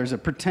perimeter. There's a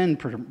pretend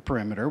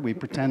perimeter. We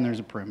pretend there's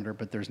a perimeter,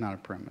 but there's not a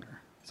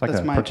perimeter. It's like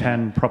a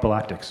pretend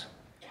prophylactics.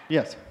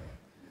 Yes.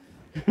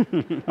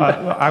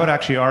 I would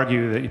actually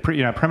argue that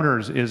perimeter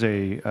is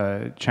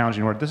a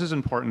challenging word. This is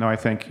important, though. I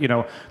think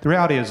the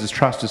reality is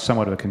trust is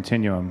somewhat of a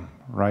continuum,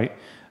 right?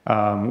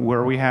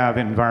 Where we have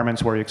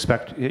environments where you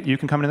expect you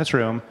can come into this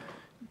room,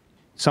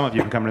 Some of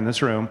you can come in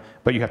this room,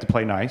 but you have to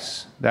play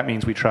nice. That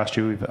means we trust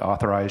you, we've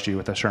authorized you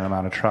with a certain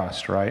amount of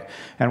trust, right?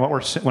 And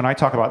when I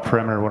talk about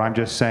perimeter, what I'm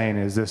just saying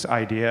is this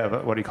idea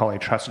of what you call a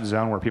trusted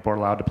zone where people are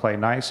allowed to play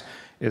nice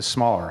is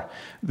smaller.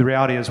 The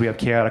reality is we have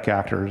chaotic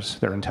actors,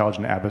 they're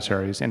intelligent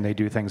adversaries, and they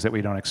do things that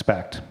we don't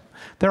expect.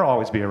 They'll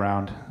always be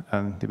around,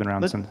 and they've been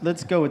around since.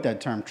 Let's go with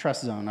that term,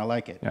 trust zone. I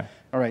like it. Yeah.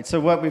 All right. So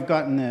what we've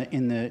got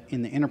in the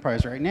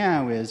enterprise right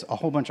now is a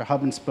whole bunch of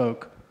hub and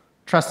spoke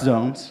trust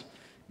zones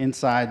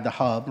inside the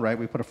hub. Right.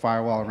 We put a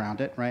firewall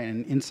around it. Right.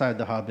 And inside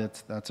the hub,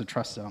 that's a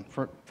trust zone.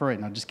 For right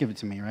now, just give it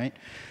to me. Right.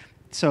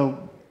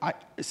 So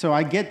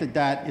I get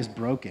that is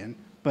broken.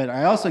 But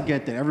I also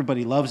get that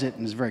everybody loves it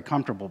and is very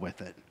comfortable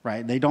with it,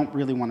 right? They don't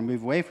really want to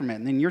move away from it.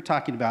 And then you're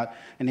talking about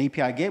an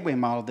API gateway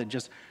model that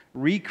just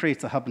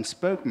recreates the hub and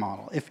spoke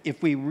model.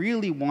 If we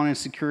really wanted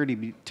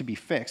security to be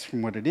fixed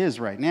from what it is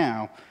right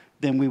now,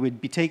 then we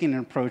would be taking an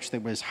approach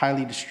that was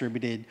highly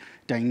distributed,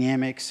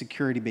 dynamic,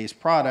 security-based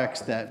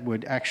products that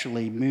would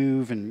actually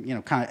move and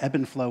kind of ebb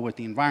and flow with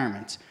the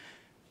environments.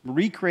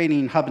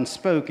 Recreating hub and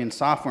spoke in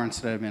software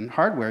instead of in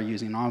hardware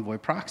using Envoy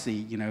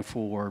proxy,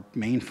 for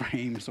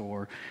mainframes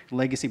or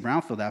legacy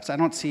brownfield apps, I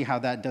don't see how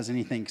that does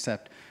anything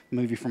except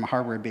move you from a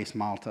hardware-based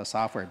model to a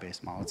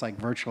software-based model. It's like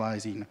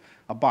virtualizing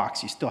a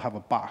box. You still have a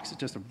box.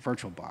 It's just a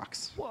virtual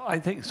box. Well, I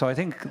think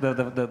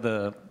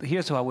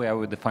here's how I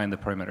would define the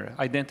perimeter.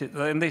 Identity,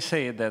 and they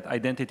say that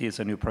identity is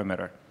a new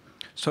perimeter.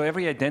 So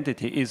every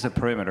identity is a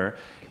perimeter.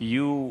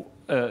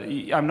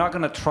 I'm not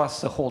going to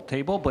trust the whole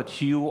table,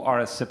 but you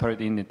are a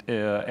separate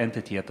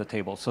entity at the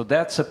table. So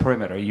that's a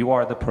perimeter. You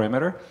are the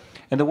perimeter.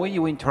 And the way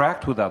you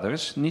interact with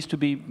others needs to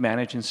be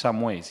managed in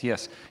some ways.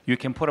 Yes, you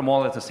can put them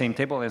all at the same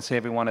table and say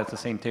everyone at the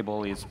same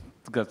table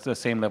got the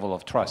same level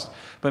of trust.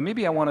 But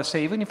maybe I want to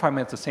say, even if I'm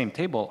at the same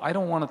table, I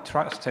don't want to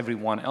trust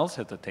everyone else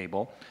at the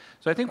table.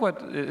 So I think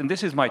and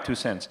this is my 2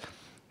 cents.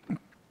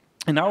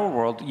 In our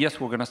world, yes,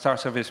 we're going to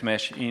start service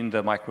mesh in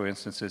the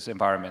microinstances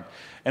environment.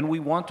 And we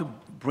want to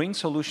bring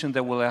solutions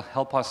that will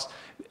help us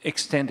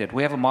extend it.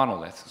 We have a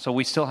monolith. So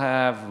we still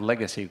have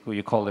legacy,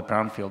 you call it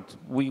brownfield.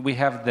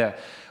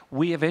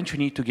 We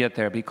eventually need to get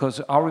there because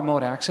our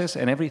remote access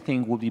and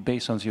everything will be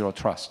based on zero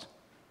trust.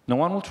 No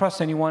one will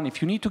trust anyone.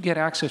 If you need to get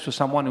access to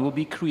someone, it will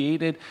be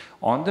created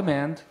on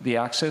demand, the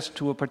access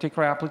to a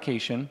particular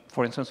application,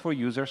 for instance, for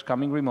users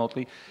coming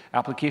remotely.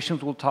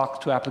 Applications will talk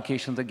to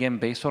applications, again,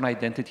 based on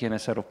identity and a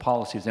set of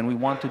policies. And we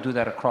want to do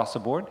that across the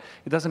board.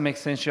 It doesn't make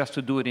sense just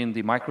to do it in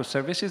the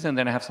microservices and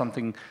then have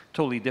something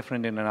totally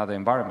different in another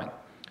environment.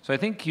 So I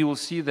think you will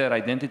see that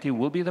identity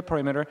will be the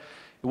perimeter.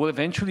 It will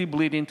eventually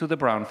bleed into the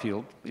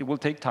brownfield. It will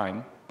take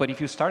time. But if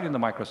you start in the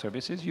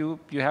microservices, you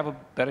have a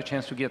better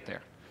chance to get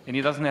there. And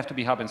it doesn't have to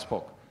be hub and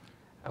spoke.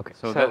 Okay.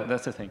 So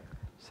that's the thing.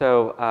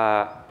 So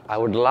I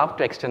would love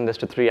to extend this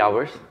to 3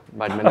 hours,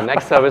 but in the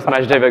next service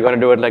mesh day, we're going to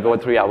do it like over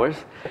 3 hours.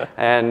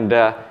 And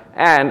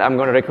I'm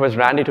going to request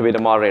Randy to be the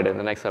moderator in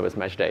the next service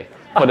mesh day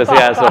for the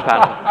CISO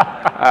panel.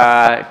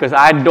 Because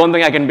I don't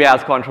think I can be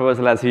as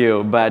controversial as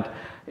you. But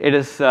it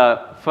is,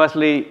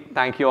 firstly,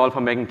 thank you all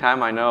for making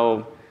time. I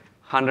know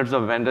hundreds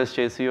of vendors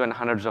chase you and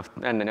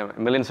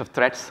millions of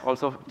threats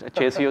also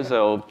chase you.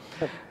 So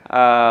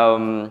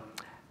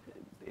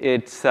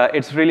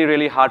it's really,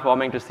 really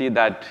heartwarming to see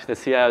that the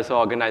CISO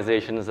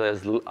organizations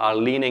are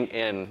leaning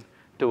in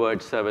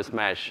towards service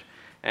mesh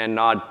and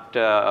not,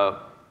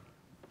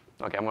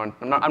 okay, I'm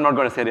not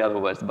going to say the other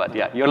words, but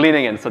yeah, you're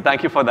leaning in, so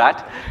thank you for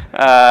that.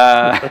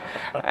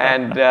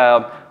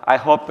 I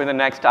hope in the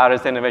next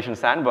RS Innovation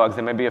Sandbox,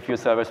 there may be a few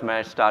service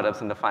mesh startups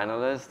in the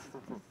finalists.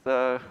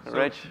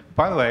 Rich?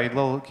 By the way, a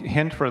little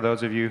hint for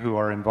those of you who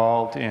are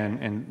involved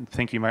and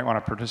think you might want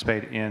to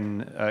participate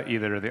in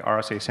either the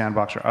RSA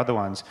Sandbox or other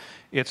ones,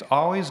 it's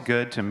always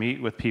good to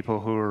meet with people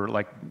who are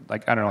like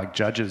I don't know, like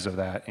judges of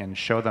that and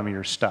show them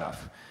your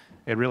stuff.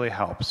 It really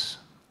helps.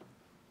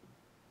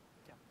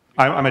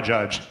 I'm a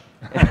judge.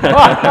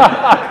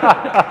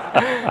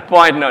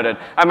 Point noted.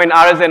 I mean,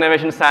 RS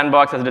Innovation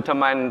Sandbox has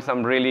determined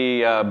some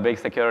really big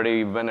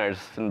security winners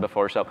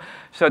before. So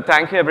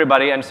thank you,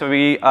 everybody. And so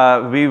we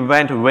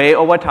went way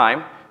over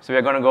time. So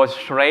we're going to go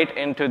straight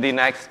into the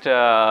next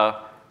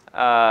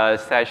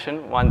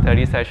session,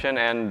 1:30 session,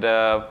 and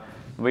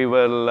we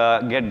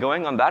will get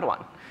going on that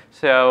one.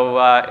 So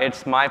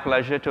it's my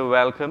pleasure to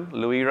welcome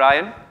Louis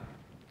Ryan,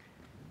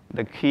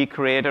 the key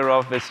creator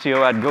of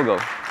Istio at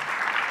Google.